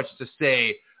just as much to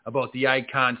say about the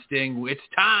icon Sting. It's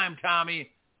time, Tommy.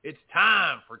 It's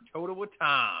time for Total with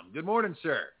Tom. Good morning,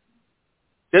 sir.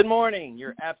 Good morning.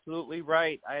 You're absolutely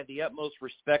right. I have the utmost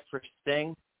respect for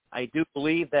Sting. I do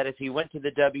believe that if he went to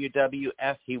the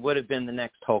WWF, he would have been the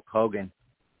next Hulk Hogan.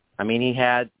 I mean, he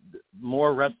had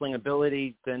more wrestling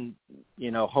ability than,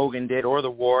 Hogan did or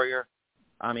the Warrior.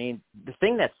 I mean, the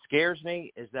thing that scares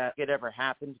me is that it ever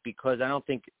happened because I don't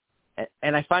think,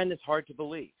 and I find this hard to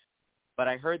believe, but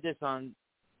I heard this on,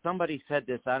 somebody said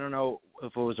this, I don't know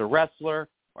if it was a wrestler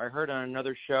or I heard on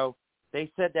another show.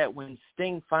 They said that when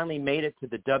Sting finally made it to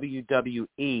the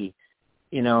WWE,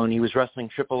 and he was wrestling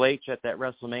Triple H at that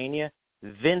WrestleMania,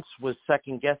 Vince was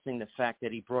second-guessing the fact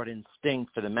that he brought in Sting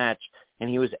for the match, and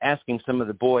he was asking some of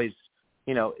the boys,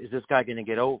 is this guy going to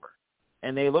get over?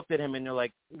 And they looked at him, and they're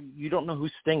like, you don't know who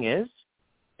Sting is?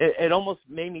 It almost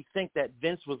made me think that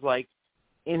Vince was like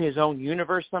in his own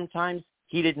universe sometimes.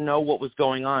 He didn't know what was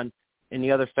going on in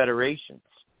the other federations.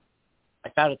 I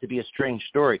found it to be a strange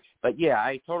story. But, yeah,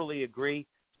 I totally agree.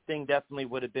 Sting definitely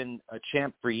would have been a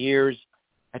champ for years.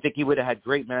 I think he would have had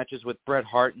great matches with Bret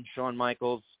Hart and Shawn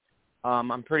Michaels.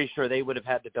 I'm pretty sure they would have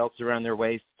had the belts around their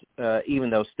waist, even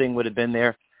though Sting would have been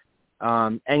there.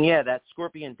 And, yeah, that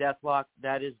Scorpion Deathlock,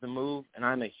 that is the move. And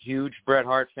I'm a huge Bret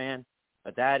Hart fan,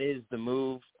 but that is the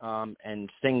move. And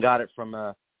Sting got it from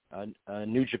a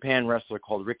New Japan wrestler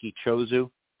called Riki Chozu.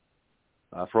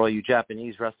 For all you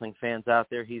Japanese wrestling fans out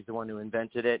there, he's the one who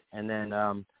invented it. And then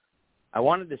I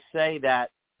wanted to say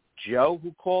that Joe,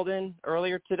 who called in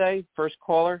earlier today, first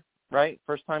caller, right?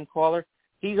 First-time caller.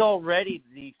 He's already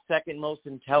the second most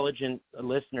intelligent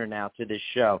listener now to this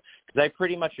show because I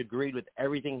pretty much agreed with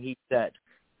everything he said.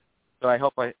 So I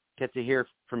hope I get to hear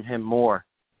from him more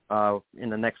in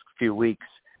the next few weeks.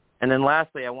 And then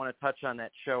lastly, I want to touch on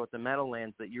that show at the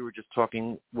Meadowlands that you were just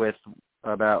talking with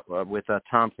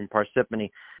Tom from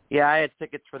Parsippany. Yeah, I had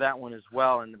tickets for that one as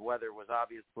well, and the weather was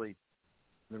obviously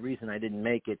the reason I didn't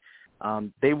make it.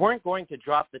 They weren't going to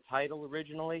drop the title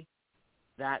originally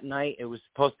that night. It was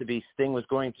supposed to be Sting was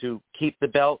going to keep the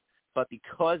belt, but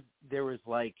because there was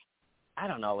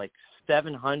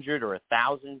 700 or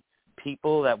 1,000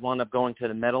 people that wound up going to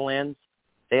the Meadowlands,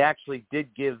 they actually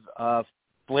did give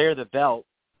Flair the belt.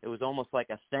 It was almost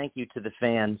like a thank you to the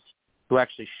fans who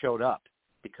actually showed up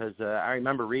because I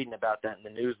remember reading about that in the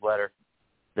newsletter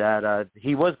that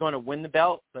he was going to win the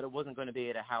belt, but it wasn't going to be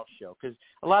at a house show because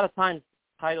a lot of times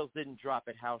titles didn't drop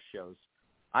at house shows.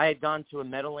 I had gone to a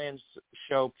Meadowlands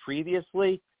show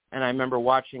previously, and I remember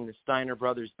watching the Steiner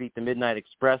brothers beat the Midnight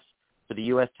Express for the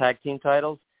U.S. Tag Team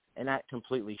titles, and that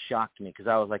completely shocked me because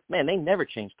I was like, man, they never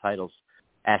changed titles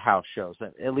at house shows,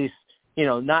 at least,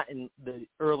 not in the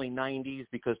early 90s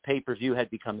because pay-per-view had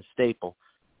become a staple.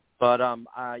 But,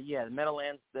 the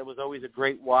Meadowlands, that was always a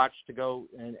great watch to go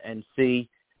and see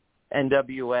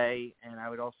NWA, and I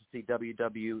would also see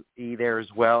WWE there as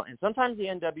well. And sometimes the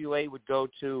NWA would go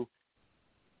to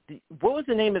what was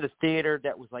the name of the theater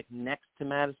that was next to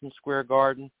Madison Square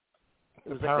Garden? It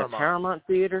was the Paramount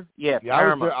Theater. Yeah,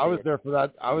 Paramount. I was there for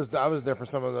that. I was there for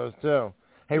some of those too.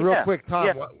 Hey, real quick, Tom,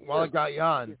 while I got you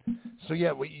on. So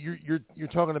you're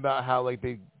talking about how they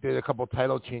did a couple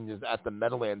title changes at the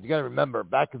Meadowlands. You got to remember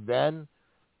back then,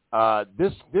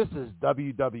 this is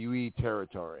WWE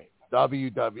territory.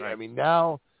 WWE. Right. I mean,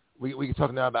 now we can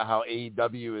talk now about how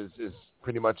AEW is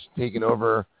pretty much taking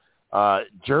over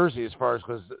Jersey as far as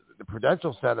because the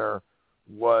Prudential Center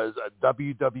was a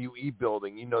WWE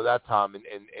building. You know that, Tom,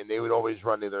 and they would always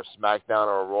run either SmackDown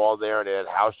or Raw there, and they had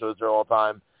house shows there all the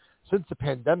time. Since the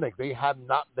pandemic, they have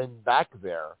not been back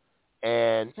there,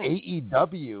 and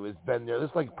AEW has been there.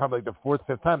 This is probably the fourth,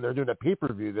 fifth time they're doing a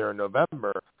pay-per-view there in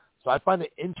November. So I find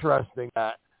it interesting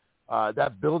that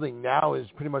that building now is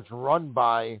pretty much run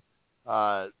by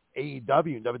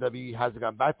AEW. WWE hasn't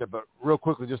gone back there. But real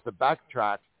quickly, just to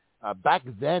backtrack, back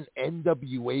then,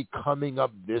 NWA coming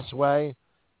up this way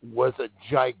was a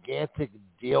gigantic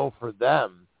deal for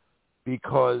them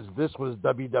because this was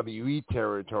WWE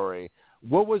territory.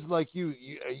 What was you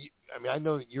I mean, I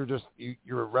know you're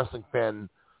a wrestling fan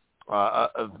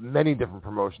of many different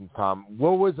promotions, Tom.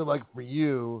 What was it like for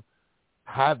you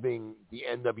having the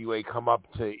NWA come up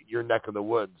to your neck of the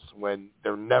woods when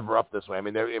they're never up this way? I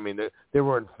mean, they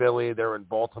were in Philly, they were in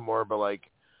Baltimore, but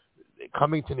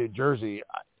coming to New Jersey,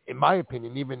 in my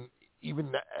opinion,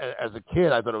 even as a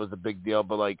kid, I thought it was a big deal.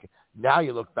 But now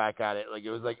you look back at it, it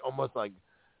was almost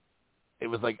it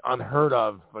was like unheard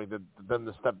of, like them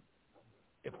to step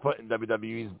foot in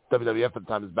WWF at the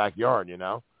time, his backyard, you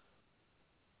know?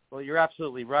 Well, you're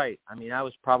absolutely right. I mean, I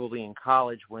was probably in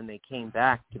college when they came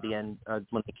back to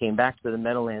when they came back to the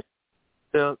Meadowlands.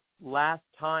 The last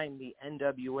time the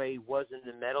NWA was in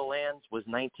the Meadowlands was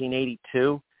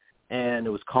 1982, and it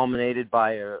was culminated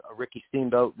by a Ricky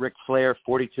Steamboat, Ric Flair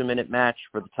 42-minute match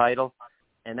for the title,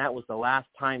 and that was the last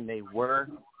time they were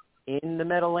in the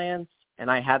Meadowlands.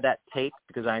 And I had that tape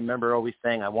because I remember always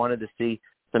saying I wanted to see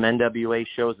some NWA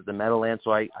shows at the Meadowlands,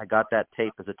 so I got that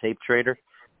tape as a tape trader.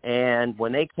 And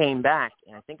when they came back,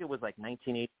 and I think it was like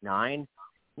 1989,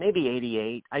 maybe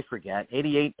 88, I forget,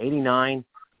 88, 89,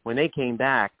 when they came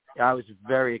back, I was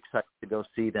very excited to go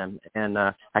see them. And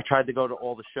I tried to go to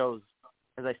all the shows.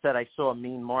 As I said, I saw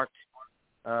Mean Mark,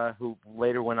 who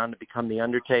later went on to become The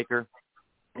Undertaker.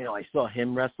 You know, I saw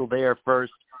him wrestle there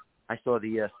first. I saw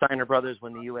the Steiner brothers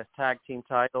win the U.S. Tag Team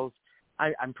titles.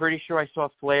 I'm pretty sure I saw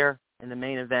Flair in the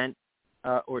main event.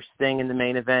 Or Sting in the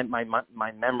main event.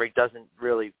 My memory doesn't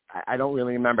really, I don't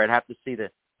really remember. I'd have to see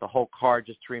the whole card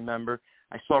just to remember.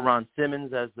 I saw Ron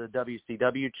Simmons as the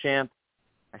WCW champ.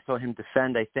 I saw him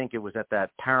defend, I think it was at that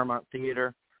Paramount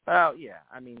Theater. Oh, yeah,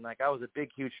 I mean, like, I was a big,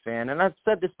 huge fan. And I've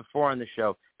said this before on the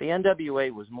show. The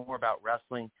NWA was more about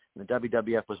wrestling, and the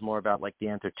WWF was more about, like, the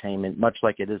entertainment, much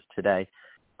like it is today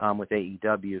with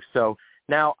AEW. So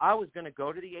now, I was going to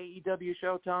go to the AEW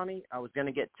show, Tommy. I was going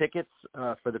to get tickets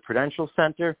for the Prudential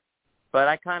Center, but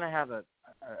I kind of have a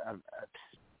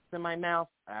in my mouth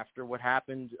after what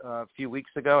happened a few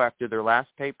weeks ago after their last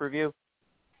pay-per-view,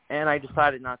 and I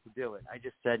decided not to do it. I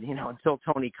just said, you know, until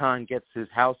Tony Khan gets his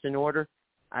house in order,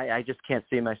 I just can't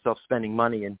see myself spending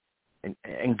money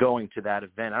and going to that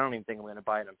event. I don't even think I'm going to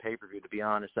buy it on pay-per-view, to be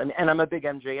honest. I mean, and I'm a big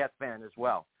MJF fan as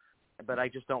well. But I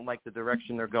just don't like the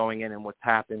direction they're going in and what's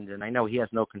happened. And I know he has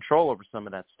no control over some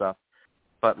of that stuff.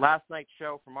 But last night's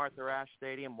show from Arthur Ashe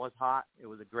Stadium was hot. It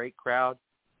was a great crowd,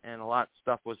 and a lot of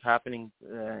stuff was happening,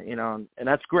 you know, and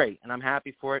that's great. And I'm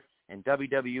happy for it. And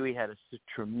WWE had a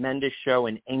tremendous show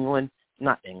in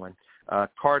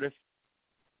Cardiff,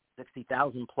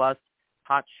 60,000 plus,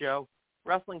 hot show.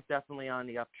 Wrestling's definitely on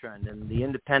the uptrend, and the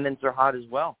independents are hot as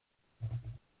well.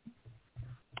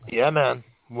 Yeah, man.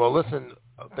 Well, listen,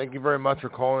 thank you very much for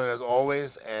calling as always,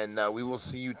 and we will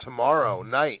see you tomorrow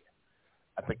night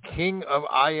at the King of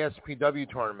ISPW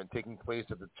tournament taking place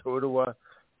at the Totowa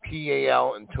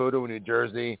PAL in Totowa, New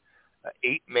Jersey, an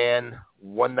 8-man,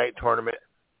 one-night tournament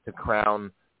to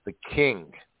crown the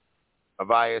King of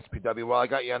ISPW. Well, I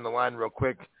got you on the line real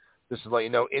quick, just to let you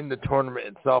know, in the tournament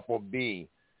itself will be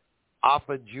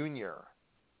Alpha Jr.,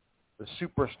 the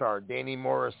Superstar, Danny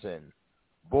Morrison,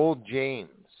 Bull James,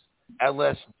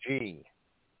 LSG,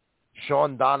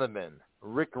 Sean Donovan,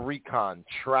 Rick Recon,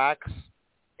 Trax,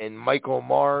 and Michael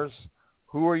Mars.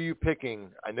 Who are you picking?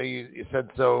 I know you said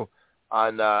so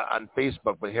on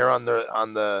Facebook, but here on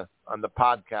the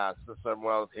podcast, so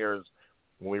someone else hears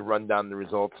when we run down the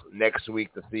results next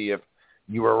week to see if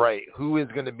you were right. Who is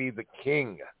going to be the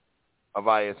king of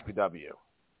ISPW?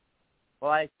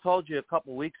 Well, I told you a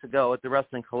couple weeks ago at the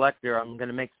Wrestling Collector, I'm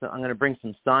going to bring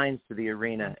some signs to the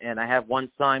arena, and I have one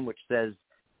sign which says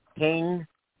King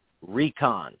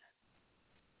Recon.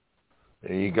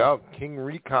 There you go, King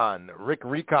Recon, Rick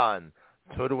Recon.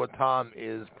 Totowa Tom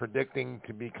is predicting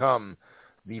to become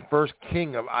the first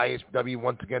king of ISPW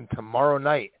once again tomorrow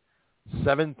night,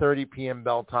 7:30 p.m.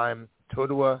 bell time,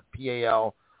 Totowa,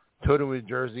 PAL, Totowa, New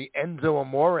Jersey. Enzo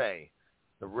Amore,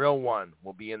 the real one,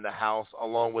 will be in the house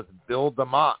along with Bill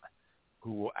DeMott,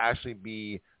 who will actually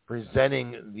be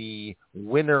presenting the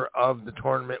winner of the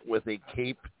tournament with a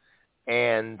cape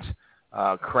and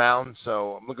crown.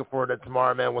 So I'm looking forward to it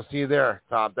tomorrow, man. We'll see you there,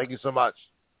 Tom. Thank you so much.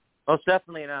 Most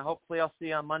definitely, and hopefully I'll see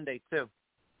you on Monday, too.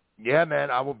 Yeah,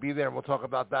 man, I will be there, and we'll talk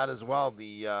about that as well.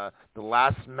 The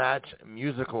Last Match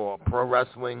musical, pro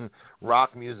wrestling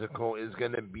rock musical, is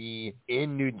going to be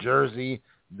in New Jersey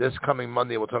this coming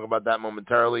Monday. We'll talk about that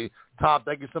momentarily. Tom,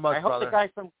 thank you so much, brother.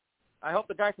 I hope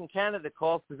the guy from Canada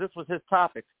calls, because this was his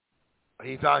topic.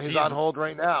 He's on hold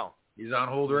right now. He's on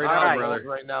hold right now, brother. Hold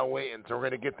right now, waiting. So we're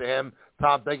going to get to him.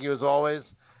 Tom, thank you as always.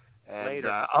 And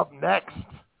up next,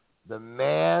 the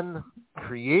man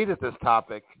created this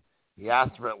topic. He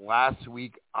asked for it last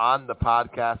week on the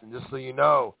podcast. And just so you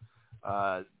know,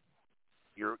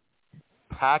 your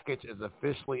package is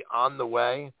officially on the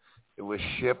way. It was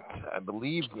shipped, I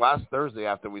believe, last Thursday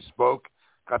after we spoke.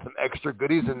 Got some extra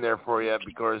goodies in there for you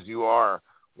because you are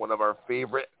one of our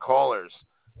favorite callers.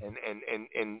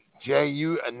 And Jay,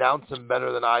 you announce them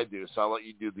better than I do, so I'll let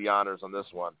you do the honors on this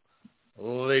one.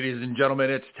 Ladies and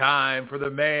gentlemen, it's time for the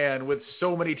man with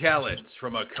so many talents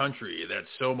from a country that's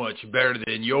so much better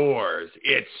than yours.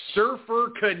 It's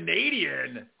Surfer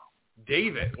Canadian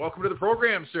David. Welcome to the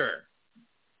program, sir.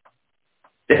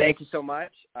 Thank you so much.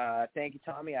 Thank you,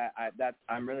 Tommy.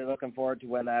 I'm really looking forward to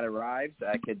when that arrives.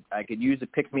 I could use a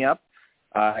pick-me-up.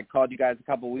 I called you guys a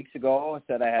couple of weeks ago,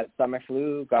 said I had stomach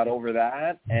flu, got over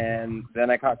that, and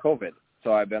then I caught COVID.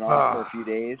 So I've been off for a few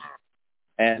days,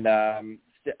 and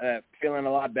feeling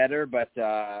a lot better, but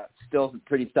still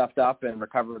pretty stuffed up and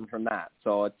recovering from that.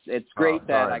 So it's great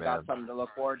that I got something to look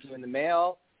forward to in the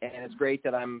mail, and it's great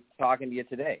that I'm talking to you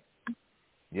today.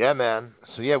 Yeah, man.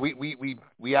 So yeah,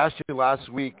 we asked you last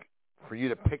week for you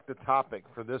to pick the topic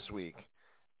for this week,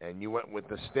 and you went with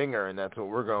the Stinger, and that's what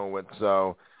we're going with.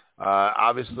 So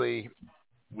obviously,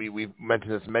 we've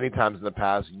mentioned this many times in the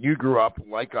past. You grew up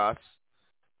like us,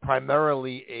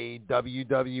 primarily a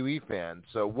WWE fan.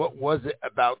 So what was it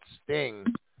about Sting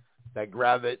that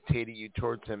gravitated you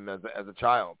towards him as a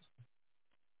child?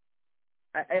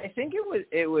 I think it was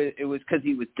because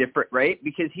he was different, right?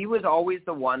 Because he was always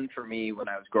the one for me when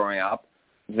I was growing up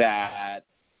that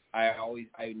I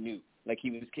knew. Like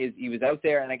he was out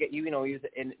there, and I get he was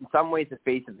in some ways the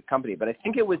face of the company. But I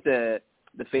think it was the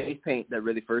face paint that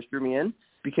really first drew me in,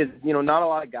 because not a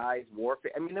lot of guys wore.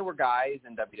 I mean, there were guys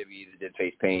in WWE that did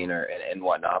face paint and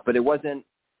whatnot, but it wasn't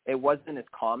as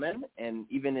common, and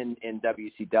even in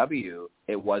WCW,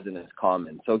 it wasn't as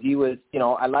common. So he was,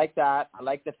 I like that. I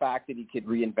like the fact that he could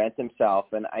reinvent himself,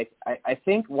 and I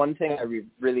think one thing I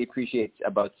really appreciate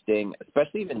about Sting,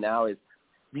 especially even now, is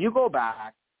if you go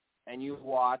back and you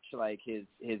watch like his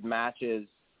matches,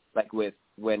 like with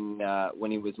when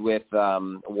he was with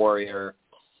Warrior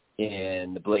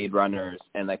in the Blade Runners,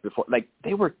 and like before, like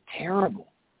they were terrible.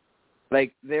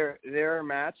 Like there are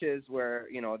matches where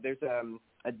there's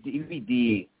a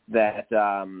DVD that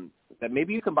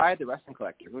maybe you can buy at the Wrestling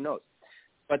Collector, who knows?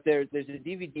 But there's a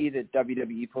DVD that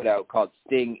WWE put out called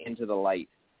Sting Into the Light,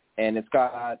 and it's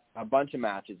got a bunch of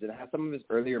matches. It has some of his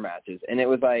earlier matches, and it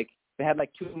was like they had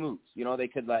like two moves. They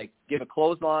could like give a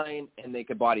clothesline and they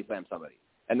could body slam somebody,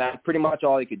 and that's pretty much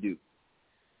all he could do.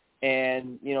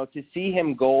 And to see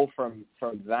him go from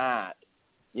that,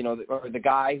 or the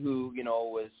guy who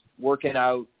was working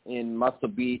out in Muscle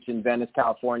Beach in Venice,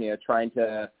 California, trying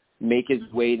to make his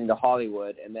way into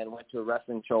Hollywood, and then went to a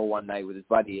wrestling show one night with his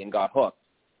buddy and got hooked.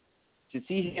 To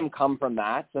see him come from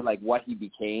that to like what he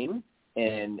became,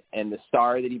 and the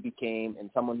star that he became, and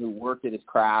someone who worked at his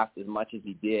craft as much as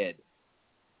he did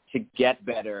to get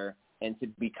better and to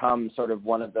become sort of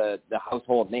one of the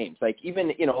household names. Like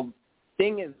even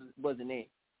Sting was a name,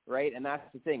 right? And that's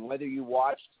the thing. Whether you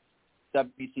watched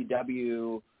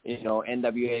WCW,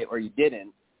 NWA, or you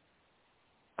didn't,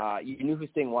 you knew who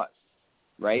Sting was,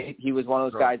 right? He was one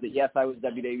of those guys that, yes, I was a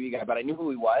WWE guy, but I knew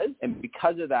who he was, and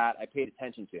because of that, I paid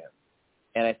attention to him.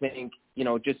 And I think,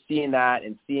 just seeing that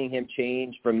and seeing him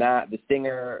change from that, the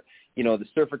Stinger, the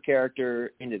Surfer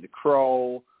character into the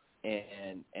Crow,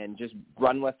 and just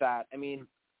run with that. I mean,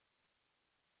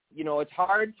 it's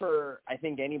hard for, I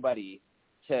think, anybody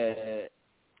to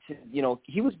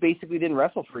he was basically didn't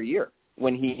wrestle for a year.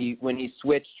 When he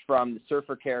switched from the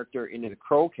Surfer character into the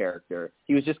Crow character,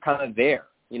 he was just kind of there.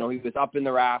 He was up in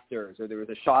the rafters, or there was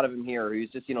a shot of him here. Or he was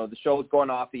just, the show was going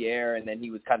off the air, and then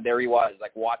he was kind of there. He was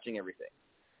like watching everything,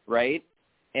 right?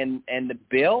 And the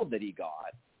build that he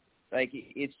got, like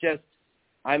it's just,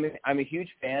 I'm a huge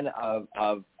fan of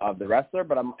the wrestler,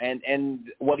 but and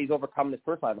what he's overcome in his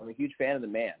personal life. I'm a huge fan of the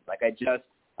man. Like I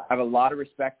have a lot of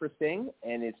respect for Sting,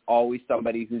 and it's always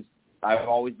somebody who's I've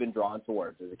always been drawn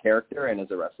towards as a character and as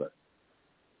a wrestler.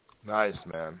 Nice,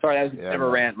 man. Sorry, that was never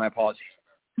a rant. My apologies.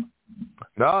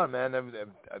 No, man.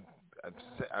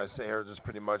 I say here just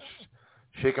pretty much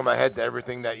shaking my head to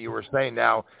everything that you were saying.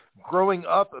 Now, growing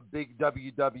up a big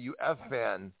WWF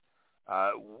fan,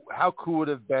 how cool would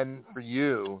it have been for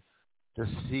you to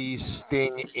see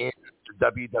Sting in the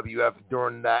WWF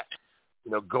during that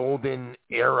golden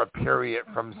era period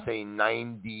from say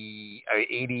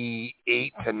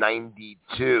 88 to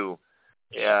 92?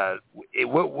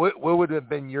 What would have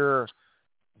been your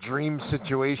dream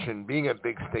situation, being a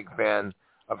big Sting fan,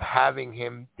 of having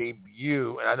him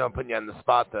debut? And I know I'm putting you on the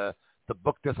spot to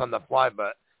book this on the fly,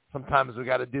 but sometimes we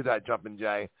got to do that, Jumpin'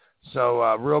 Jay.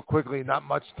 So real quickly, not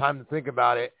much time to think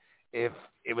about it. If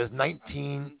it was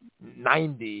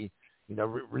 1990,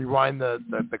 rewind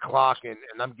the clock, and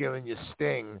I'm giving you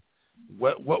Sting,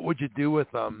 what would you do with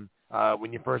him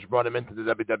when you first brought him into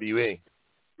the WWE?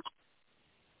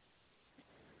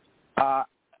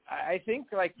 I think,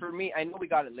 like, for me, I know we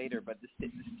got it later, but the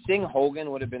Sting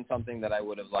Hogan would have been something that I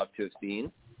would have loved to have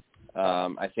seen.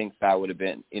 I think that would have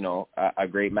been, a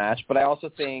great match. But I also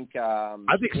think, I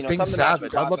think Sting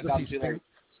Savage. I'd love to see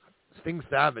Sting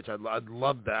Savage. I'd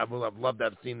love that. I would have loved to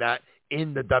have seen that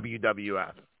in the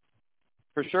WWF.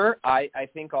 For sure. I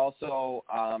think also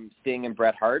Sting and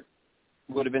Bret Hart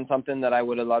would have been something that I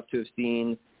would have loved to have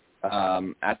seen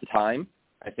at the time.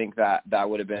 I think that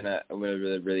would have been a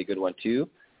really good one too.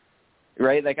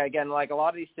 Right? Like, again, like a lot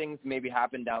of these things maybe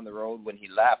happened down the road when he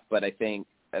left, but I think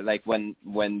like when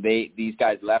these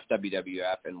guys left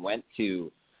WWF and went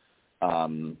to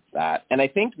that, and I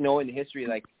think knowing the history,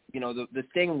 like, the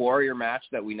Sting Warrior match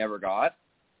that we never got,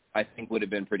 I think would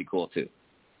have been pretty cool too.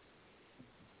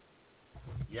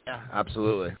 Yeah,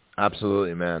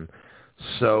 absolutely, man.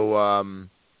 So,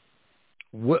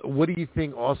 what do you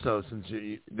think? Also, since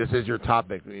this is your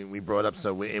topic, we brought up,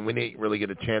 we didn't really get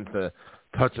a chance to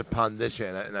touch upon this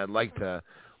yet, and I'd like to.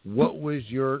 What was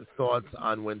your thoughts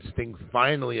on when Sting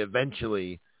finally,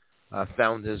 eventually,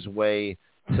 found his way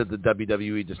to the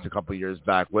WWE just a couple of years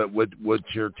back? What's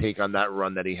your take on that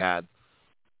run that he had?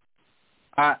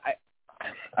 I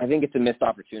think it's a missed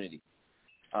opportunity.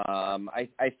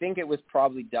 I think it was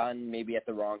probably done maybe at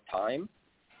the wrong time.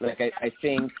 Like, I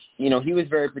think, he was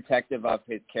very protective of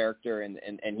his character and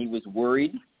he was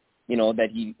worried, that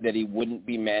he wouldn't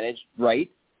be managed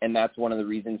right. And that's one of the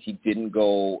reasons he didn't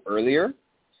go earlier.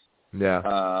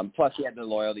 Yeah. Plus he had the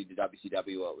loyalty to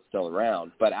WCW while it was still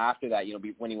around. But after that,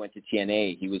 when he went to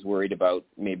TNA, he was worried about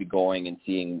maybe going and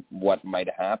seeing what might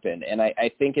have happened. And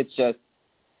I think it's just,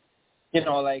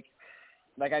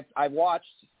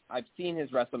 I've seen his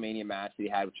WrestleMania match that he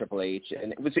had with Triple H,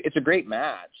 and it's a great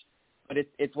match, but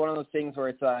it's one of those things where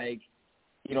it's like,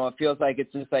 it feels like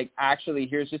it's just like, actually,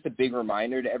 here's just a big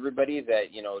reminder to everybody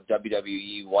that,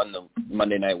 WWE won the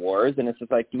Monday Night Wars, and it's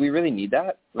just like, do we really need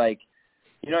that? Like,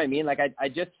 you know what I mean? Like, I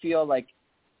just feel like,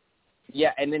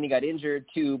 yeah, and then he got injured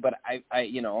too, but I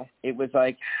it was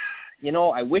like,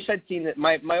 I wish I'd seen it.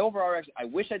 My overall reaction, I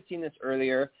wish I'd seen this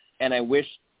earlier, and I wish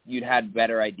you'd had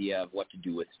better idea of what to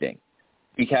do with Sting.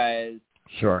 Because,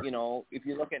 sure, if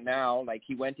you look at now, like,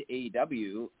 he went to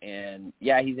AEW, and,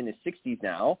 yeah, he's in his 60s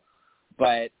now,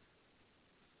 but,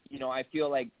 I feel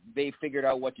like they figured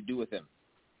out what to do with him,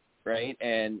 right?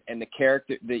 And the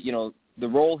character, the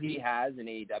role he has in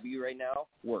AEW right now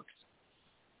works.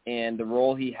 And the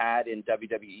role he had in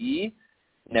WWE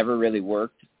never really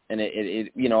worked. And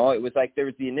it was like there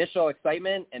was the initial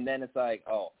excitement, and then it's like,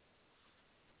 oh,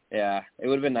 yeah, it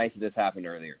would have been nice if this happened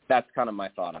earlier. That's kind of my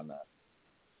thought on that.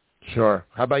 Sure.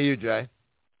 How about you, Jay?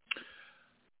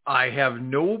 I have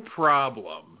no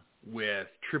problem with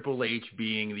Triple H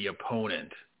being the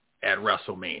opponent at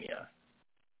WrestleMania.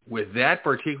 With that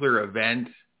particular event,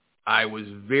 I was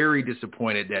very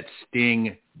disappointed that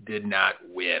Sting did not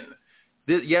win.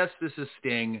 Yes, this is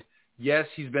Sting. Yes,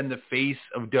 he's been the face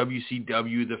of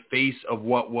WCW, the face of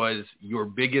what was your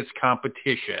biggest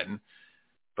competition.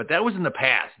 But that was in the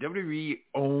past. WWE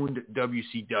owned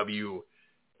WCW.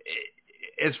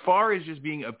 As far as just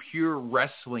being a pure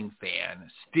wrestling fan,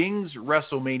 Sting's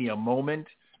WrestleMania moment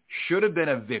should have been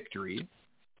a victory.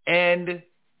 And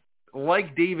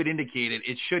like David indicated,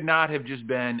 it should not have just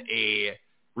been a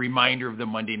reminder of the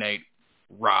Monday Night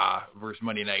Raw versus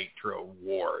Monday Nitro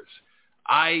Wars.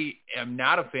 I am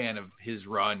not a fan of his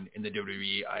run in the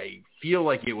WWE. I feel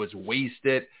like it was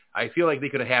wasted. I feel like they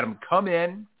could have had him come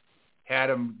in, had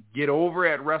him get over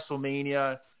at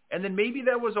WrestleMania, and then maybe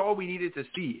that was all we needed to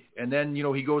see. And then,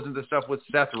 he goes into stuff with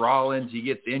Seth Rollins. He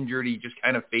gets injured. He just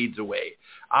kind of fades away.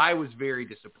 I was very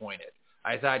disappointed.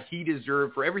 I thought he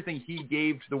deserved, for everything he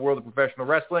gave to the world of professional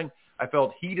wrestling, I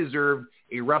felt he deserved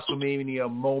a WrestleMania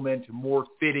moment more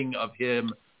fitting of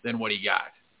him than what he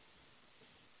got.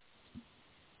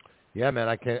 Yeah, man,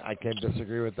 I can't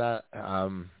disagree with that.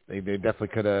 They definitely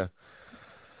could have.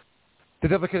 They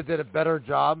definitely could have did a better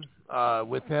job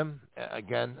with him.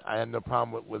 Again, I had no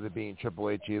problem with it being Triple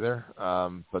H either.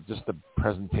 But just the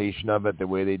presentation of it, the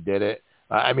way they did it.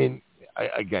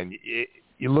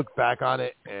 You look back on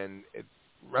it, and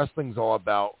wrestling's all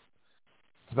about.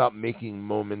 It's about making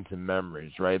moments and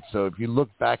memories, right? So if you look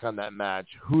back on that match,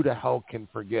 who the hell can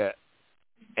forget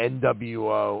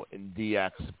NWO and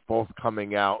DX both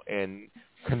coming out and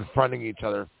confronting each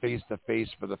other face to face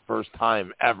for the first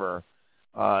time ever?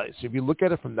 So if you look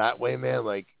at it from that way, man,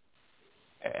 like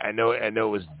I know it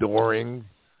was during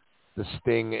the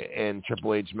Sting and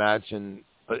Triple H match,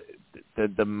 but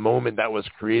the moment that was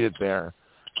created there,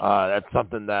 that's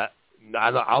something that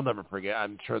I'll never forget.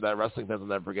 I'm sure that wrestling fans will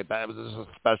never forget that. It was just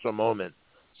a special moment.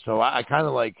 So I kind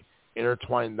of like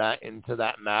intertwined that into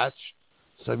that match.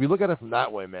 So if you look at it from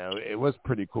that way, man, it was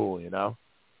pretty cool,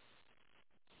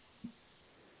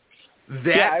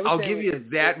 I'll give you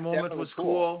that moment was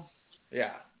cool.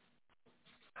 Yeah.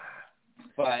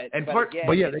 But they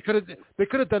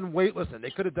could have done way. Listen,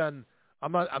 they could have done.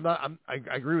 I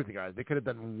agree with you guys. They could have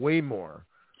done way more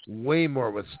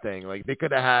with Sting. Like they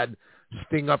could have had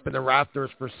Sting up in the rafters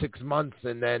for 6 months,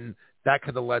 and then that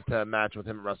could have led to a match with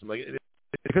him at WrestleMania. Like,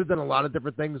 they could have done a lot of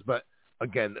different things, but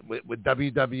again, with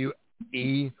WWE,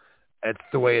 it's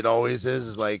the way it always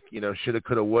is like, shoulda,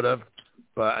 coulda, woulda.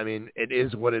 But I mean, it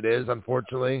is what it is,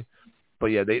 unfortunately. But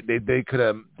yeah, they could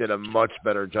have did a much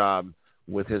better job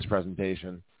with his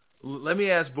presentation. Let me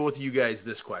ask both of you guys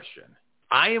this question.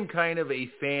 I am kind of a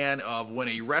fan of when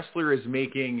a wrestler is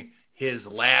making his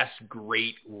last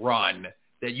great run,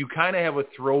 that you kind of have a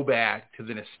throwback to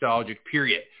the nostalgic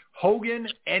period. Hogan,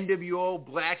 NWO,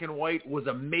 black and white was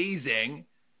amazing,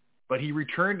 but he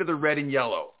returned to the red and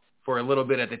yellow for a little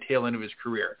bit at the tail end of his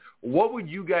career. What would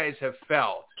you guys have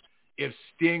felt if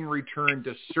Sting returned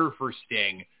to Surfer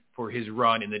Sting for his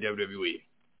run in the WWE?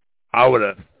 I would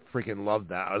have freaking loved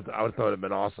that. I would have thought it would have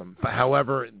been awesome. But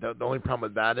however, the only problem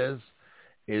with that is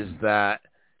that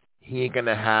he ain't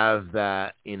gonna have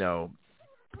that,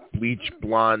 bleach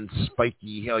blonde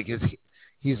spiky hair. Like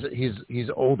he's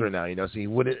older now, so he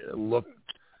wouldn't look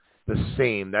the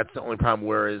same. That's the only problem.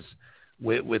 Whereas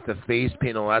with the face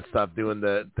paint and all that stuff, doing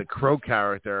the Crow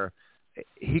character,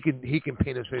 he can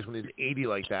paint his face when he's 80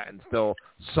 like that and still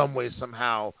some way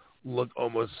somehow look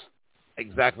almost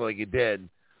exactly like he did.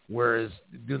 Whereas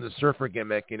doing the Surfer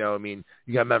gimmick, you gotta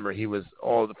remember he was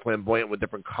all the flamboyant with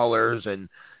different colors and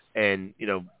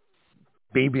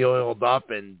baby oiled up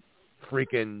and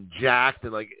freaking jacked,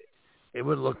 and like it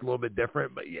would have looked a little bit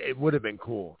different, but it would have been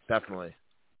cool, definitely.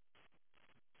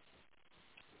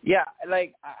 Yeah,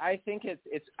 like I think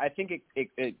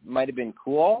it might have been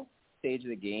cool stage of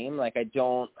the game. Like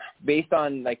based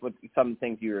on like what some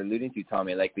things you were alluding to,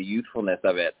 Tommy, like the youthfulness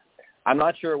of it, I'm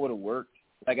not sure it would have worked.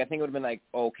 Like, I think it would have been like,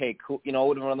 okay, cool. It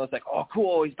would have been one of those like, oh,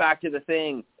 cool, he's back to the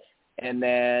thing. And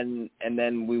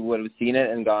then we would have seen it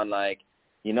and gone like,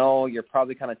 you're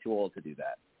probably kind of too old to do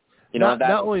that. Not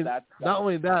only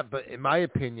that, but in my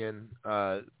opinion,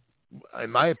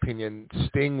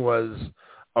 Sting was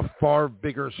a far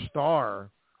bigger star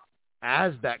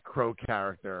as that Crow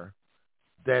character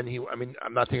than he. I mean,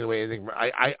 I'm not taking away anything.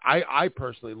 I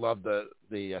personally love the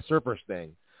Surfer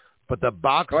Sting. But the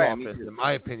box office, in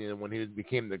my opinion, when he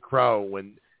became the Crow,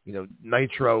 when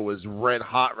Nitro was red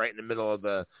hot right in the middle of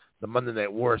the Monday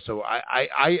Night War, so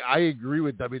I agree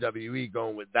with WWE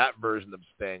going with that version of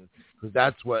Sting, because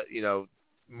that's what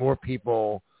more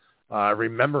people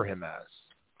remember him as,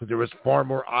 because there was far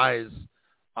more eyes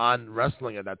on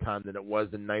wrestling at that time than it was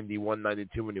in 91,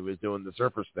 92 when he was doing the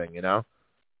Surfer Sting.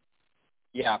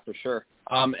 Yeah, for sure.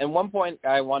 And one point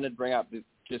I wanted to bring up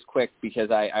just quick,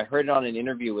 because I heard it on an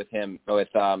interview with him, with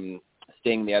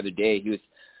Sting the other day. He was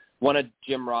one of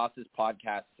Jim Ross's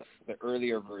podcasts, the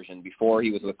earlier version, before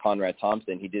he was with Conrad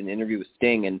Thompson. He did an interview with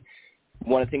Sting, and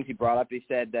one of the things he brought up, he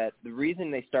said that the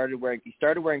reason he started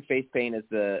wearing face paint as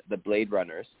the Blade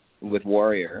Runners with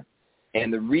Warrior,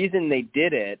 and the reason they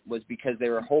did it was because they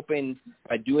were hoping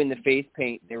by doing the face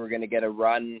paint they were going to get a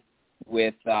run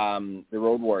with the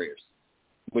Road Warriors,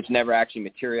 which never actually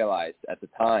materialized at the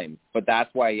time. But that's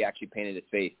why he actually painted his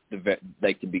face,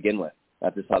 to begin with.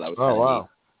 I just thought that was kind of neat.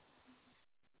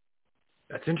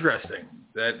 That's interesting.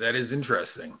 That is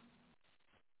interesting.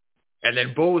 And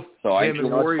then both him and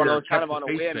Warrior kept kind of on a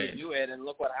face whim paint. to do it, and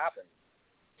look what happened.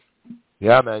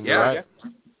 Yeah, man, you're right.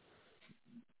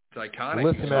 It's iconic.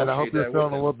 Listen, man, I hope you're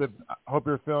feeling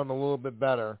a little bit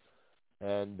better,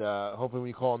 and hopefully when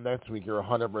you call next week, you're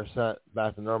 100%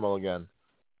 back to normal again.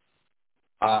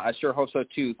 I sure hope so,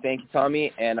 too. Thank you,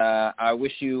 Tommy, and I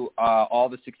wish you all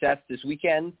the success this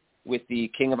weekend with the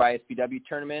King of ISPW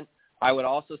tournament. I would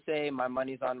also say my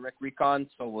money's on Rick Recon,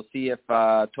 so we'll see if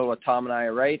Total Tom and I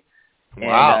are right.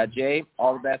 Wow. And, Jay,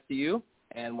 all the best to you,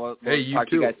 and we'll talk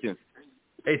to you guys soon.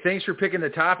 Hey, thanks for picking the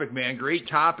topic, man. Great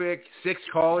topic. 6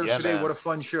 callers today. Man. What a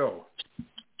fun show.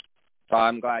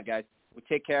 I'm glad, guys. Well,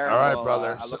 take care. All right,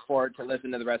 brother. I look forward to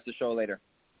listening to the rest of the show later.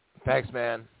 Thanks,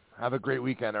 man. Have a great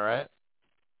weekend, all right?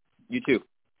 You too.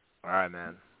 All right,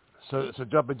 man. So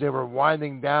Jumpin' Jay, we're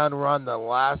winding down. We're on the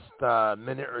last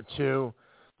minute or two,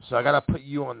 so I got to put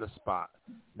you on the spot.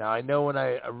 Now, I know when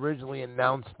I originally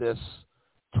announced this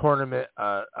tournament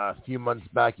a few months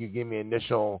back, you gave me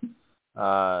initial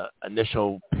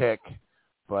pick,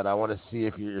 but I want to see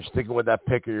if you're sticking with that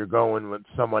pick or you're going with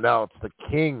someone else. The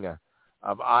King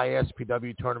of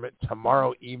ISPW tournament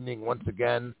tomorrow evening, once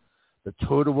again, the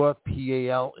Totowa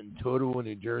PAL in Totowa,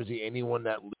 New Jersey. Anyone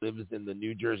that lives in the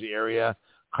New Jersey area,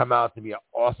 come out to be an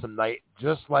awesome night,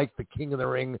 just like the King of the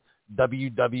Ring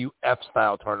WWF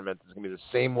style tournament. It's going to be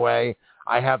the same way.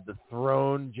 I have the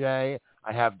throne, Jay.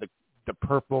 I have the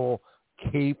purple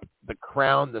cape, the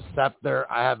crown, the scepter.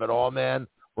 I have it all, man.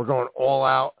 We're going all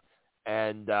out.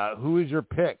 And who is your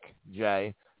pick,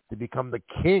 Jay, to become the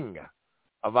king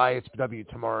of ISPW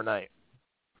tomorrow night?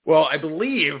 Well, I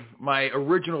believe my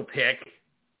original pick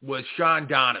was Sean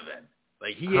Donovan.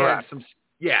 Like he Correct.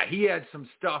 he had some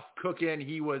stuff cooking.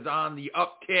 He was on the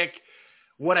uptick.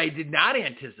 What I did not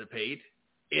anticipate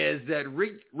is that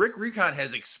Rick Recon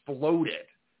has exploded.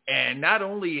 And not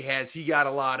only has he got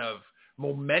a lot of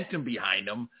momentum behind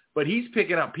him, but he's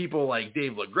picking up people like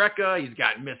Dave LaGreca. He's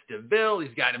got Miss DeVille.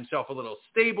 He's got himself a little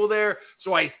stable there.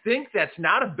 So I think that's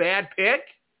not a bad pick,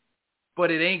 but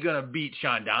it ain't going to beat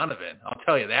Sean Donovan. I'll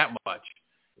tell you that much.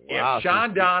 Wow, if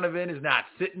Sean Donovan is not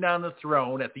sitting on the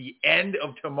throne at the end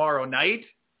of tomorrow night,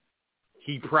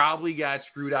 he probably got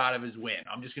screwed out of his win.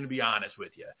 I'm just going to be honest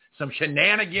with you. Some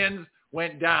shenanigans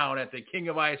went down at the King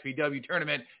of ISPW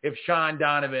tournament if Sean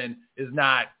Donovan is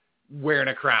not wearing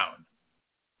a crown.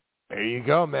 There you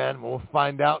go, man. We'll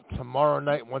find out tomorrow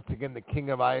night. Once again, the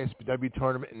King of ISPW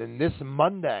tournament. And then this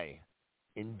Monday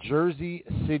in Jersey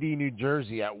City, New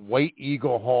Jersey at White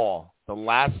Eagle Hall, the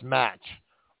last match,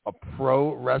 a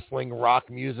pro wrestling rock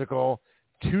musical.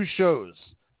 2 shows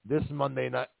this Monday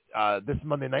night at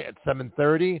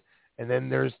 7:30, and then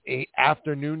there's a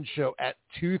afternoon show at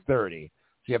 2:30.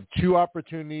 So you have 2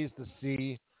 opportunities to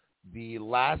see the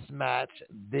last match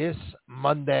this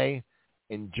Monday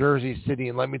in Jersey City.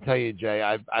 And let me tell you, Jay,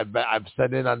 I've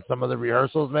said it on some of the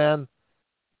rehearsals, man.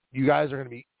 You guys are going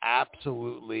to be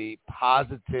absolutely,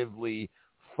 positively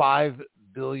 5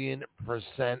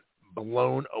 billion%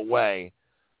 blown away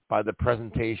by the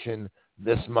presentation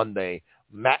this Monday.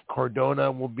 Matt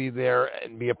Cardona will be there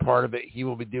and be a part of it. He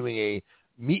will be doing a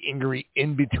meet and greet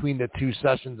in between the 2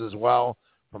 sessions as well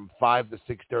from 5 to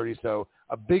 6:30. So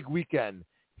a big weekend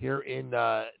here in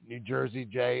New Jersey,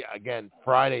 Jay. Again,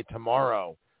 Friday,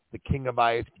 tomorrow, the King of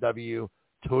ISPW,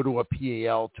 Totowa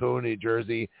PAL, Totowa, New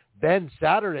Jersey. Then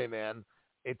Saturday, man,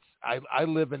 I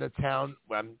live in a town,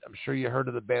 I'm sure you heard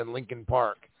of the band Lincoln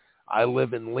Park. I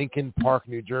live in Lincoln Park,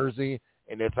 New Jersey,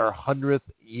 and it's our 100th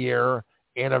year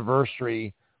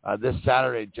anniversary this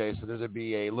Saturday, Jay. So there's going to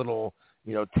be a little,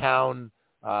 town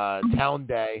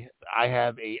day. I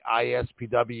have a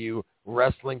ISPW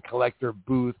wrestling collector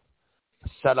booth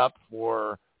set up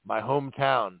for my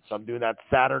hometown. So I'm doing that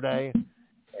Saturday.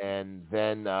 And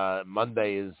then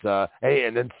Monday is,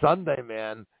 and then Sunday,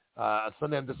 man.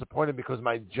 Sunday I'm disappointed because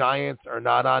my Giants are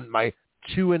not on, my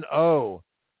 2-0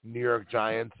 New York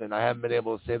Giants, and I haven't been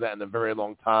able to say that in a very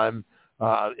long time.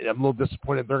 I'm a little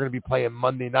disappointed they're going to be playing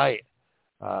Monday night.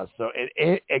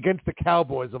 Against the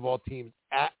Cowboys of all teams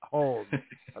at home.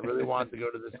 I really wanted to go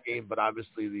to this game, but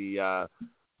obviously the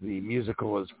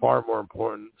musical is far more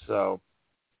important. So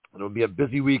it'll be a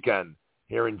busy weekend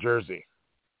here in Jersey.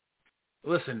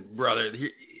 Listen, brother,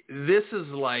 this is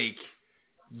like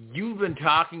you've been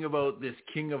talking about this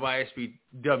King of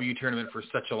ISPW tournament for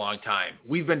such a long time.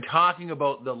 We've been talking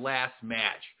about the last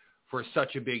match for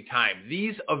such a big time.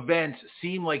 These events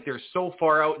seem like they're so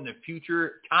far out in the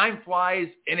future. Time flies,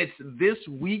 and it's this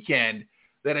weekend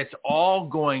that it's all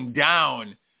going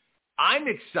down. I'm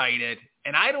excited,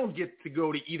 and I don't get to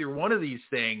go to either one of these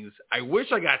things. I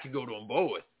wish I got to go to them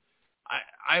both.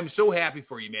 I'm so happy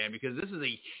for you, man, because this is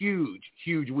a huge,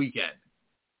 huge weekend.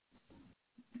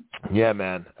 Yeah,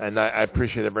 man, and I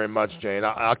appreciate it very much, Jay. And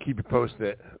I'll keep you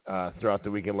posted throughout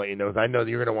the weekend, let you know. Because I know that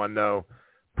you're going to want to know.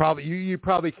 Probably you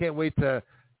probably can't wait to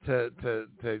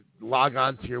log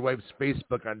on to your wife's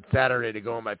Facebook on Saturday to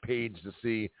go on my page to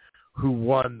see who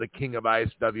won the King of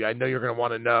ISW. I know you're going to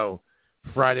want to know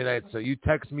Friday night. So you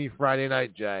text me Friday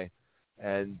night, Jay,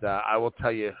 and I will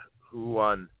tell you who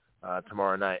won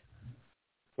tomorrow night.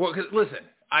 Well, cause listen,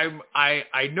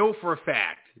 I know for a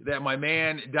fact that my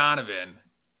man Donovan,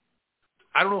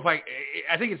 I don't know if I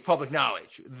think it's public knowledge,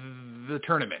 the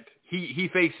tournament. He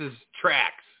faces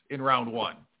Trax in round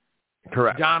 1.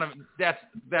 Correct. Donovan, that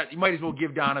you might as well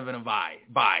give Donovan a bye.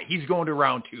 He's going to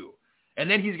round 2. And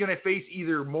then he's going to face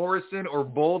either Morrison or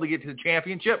Bull to get to the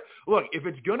championship. Look, if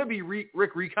it's going to be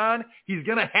Rick Recon, he's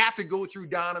going to have to go through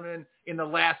Donovan in the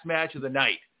last match of the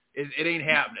night. It ain't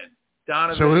happening.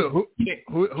 Donovan, so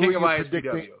King of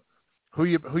ISPW. Who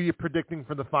you predicting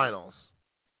for the finals?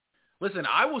 Listen,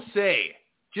 I will say,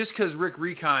 just because Rick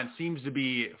Recon seems to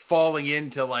be falling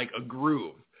into like a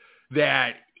groove,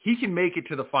 that he can make it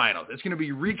to the finals. It's going to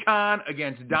be Recon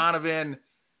against Donovan,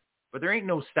 but there ain't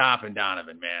no stopping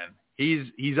Donovan, man.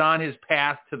 He's on his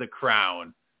path to the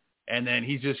crown, and then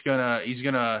he's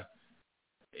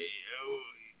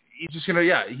he's just going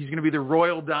to, he's going to be the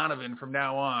Royal Donovan from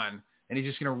now on, and he's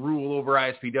just going to rule over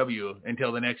ISPW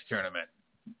until the next tournament.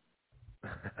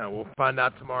 We'll find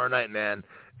out tomorrow night, man.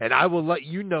 And I will let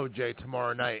you know, Jay,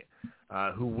 tomorrow night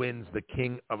who wins the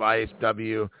King of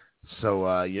ISW.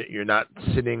 So you're not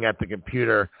sitting at the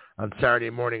computer on Saturday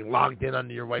morning logged in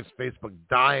onto your wife's Facebook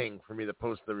dying for me to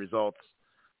post the results.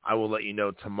 I will let you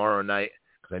know tomorrow night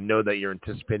because I know that you're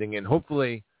anticipating. And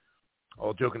hopefully,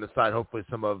 all joking aside, hopefully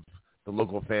some of the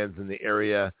local fans in the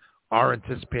area are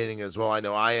anticipating as well. I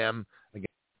know I am. Again,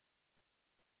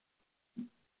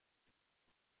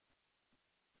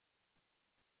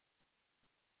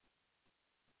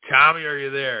 Tommy, are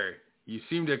you there? You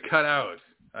seem to cut out.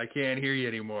 I can't hear you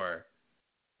anymore.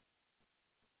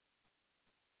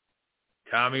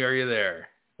 Tommy, are you there?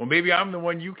 Well, maybe I'm the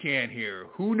one you can't hear.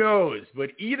 Who knows? But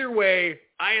either way,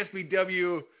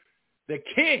 ISBW, the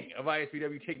King of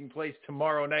ISBW, taking place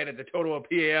tomorrow night at the Totowa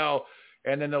PAL.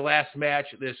 And then the last match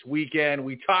this weekend.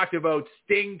 We talked about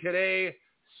Sting today,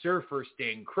 Surfer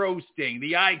Sting, Crow Sting,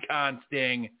 the Icon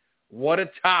Sting. What a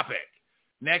topic.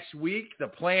 Next week, the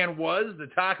plan was to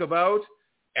talk about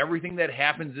everything that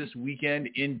happens this weekend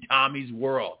in Tommy's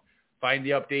world. Find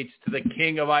the updates to the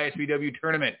King of ISBW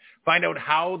tournament. Find out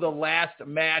how the last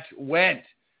match went.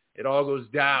 It all goes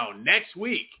down next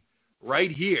week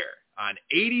right here on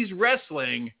 80s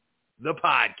Wrestling, the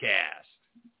podcast.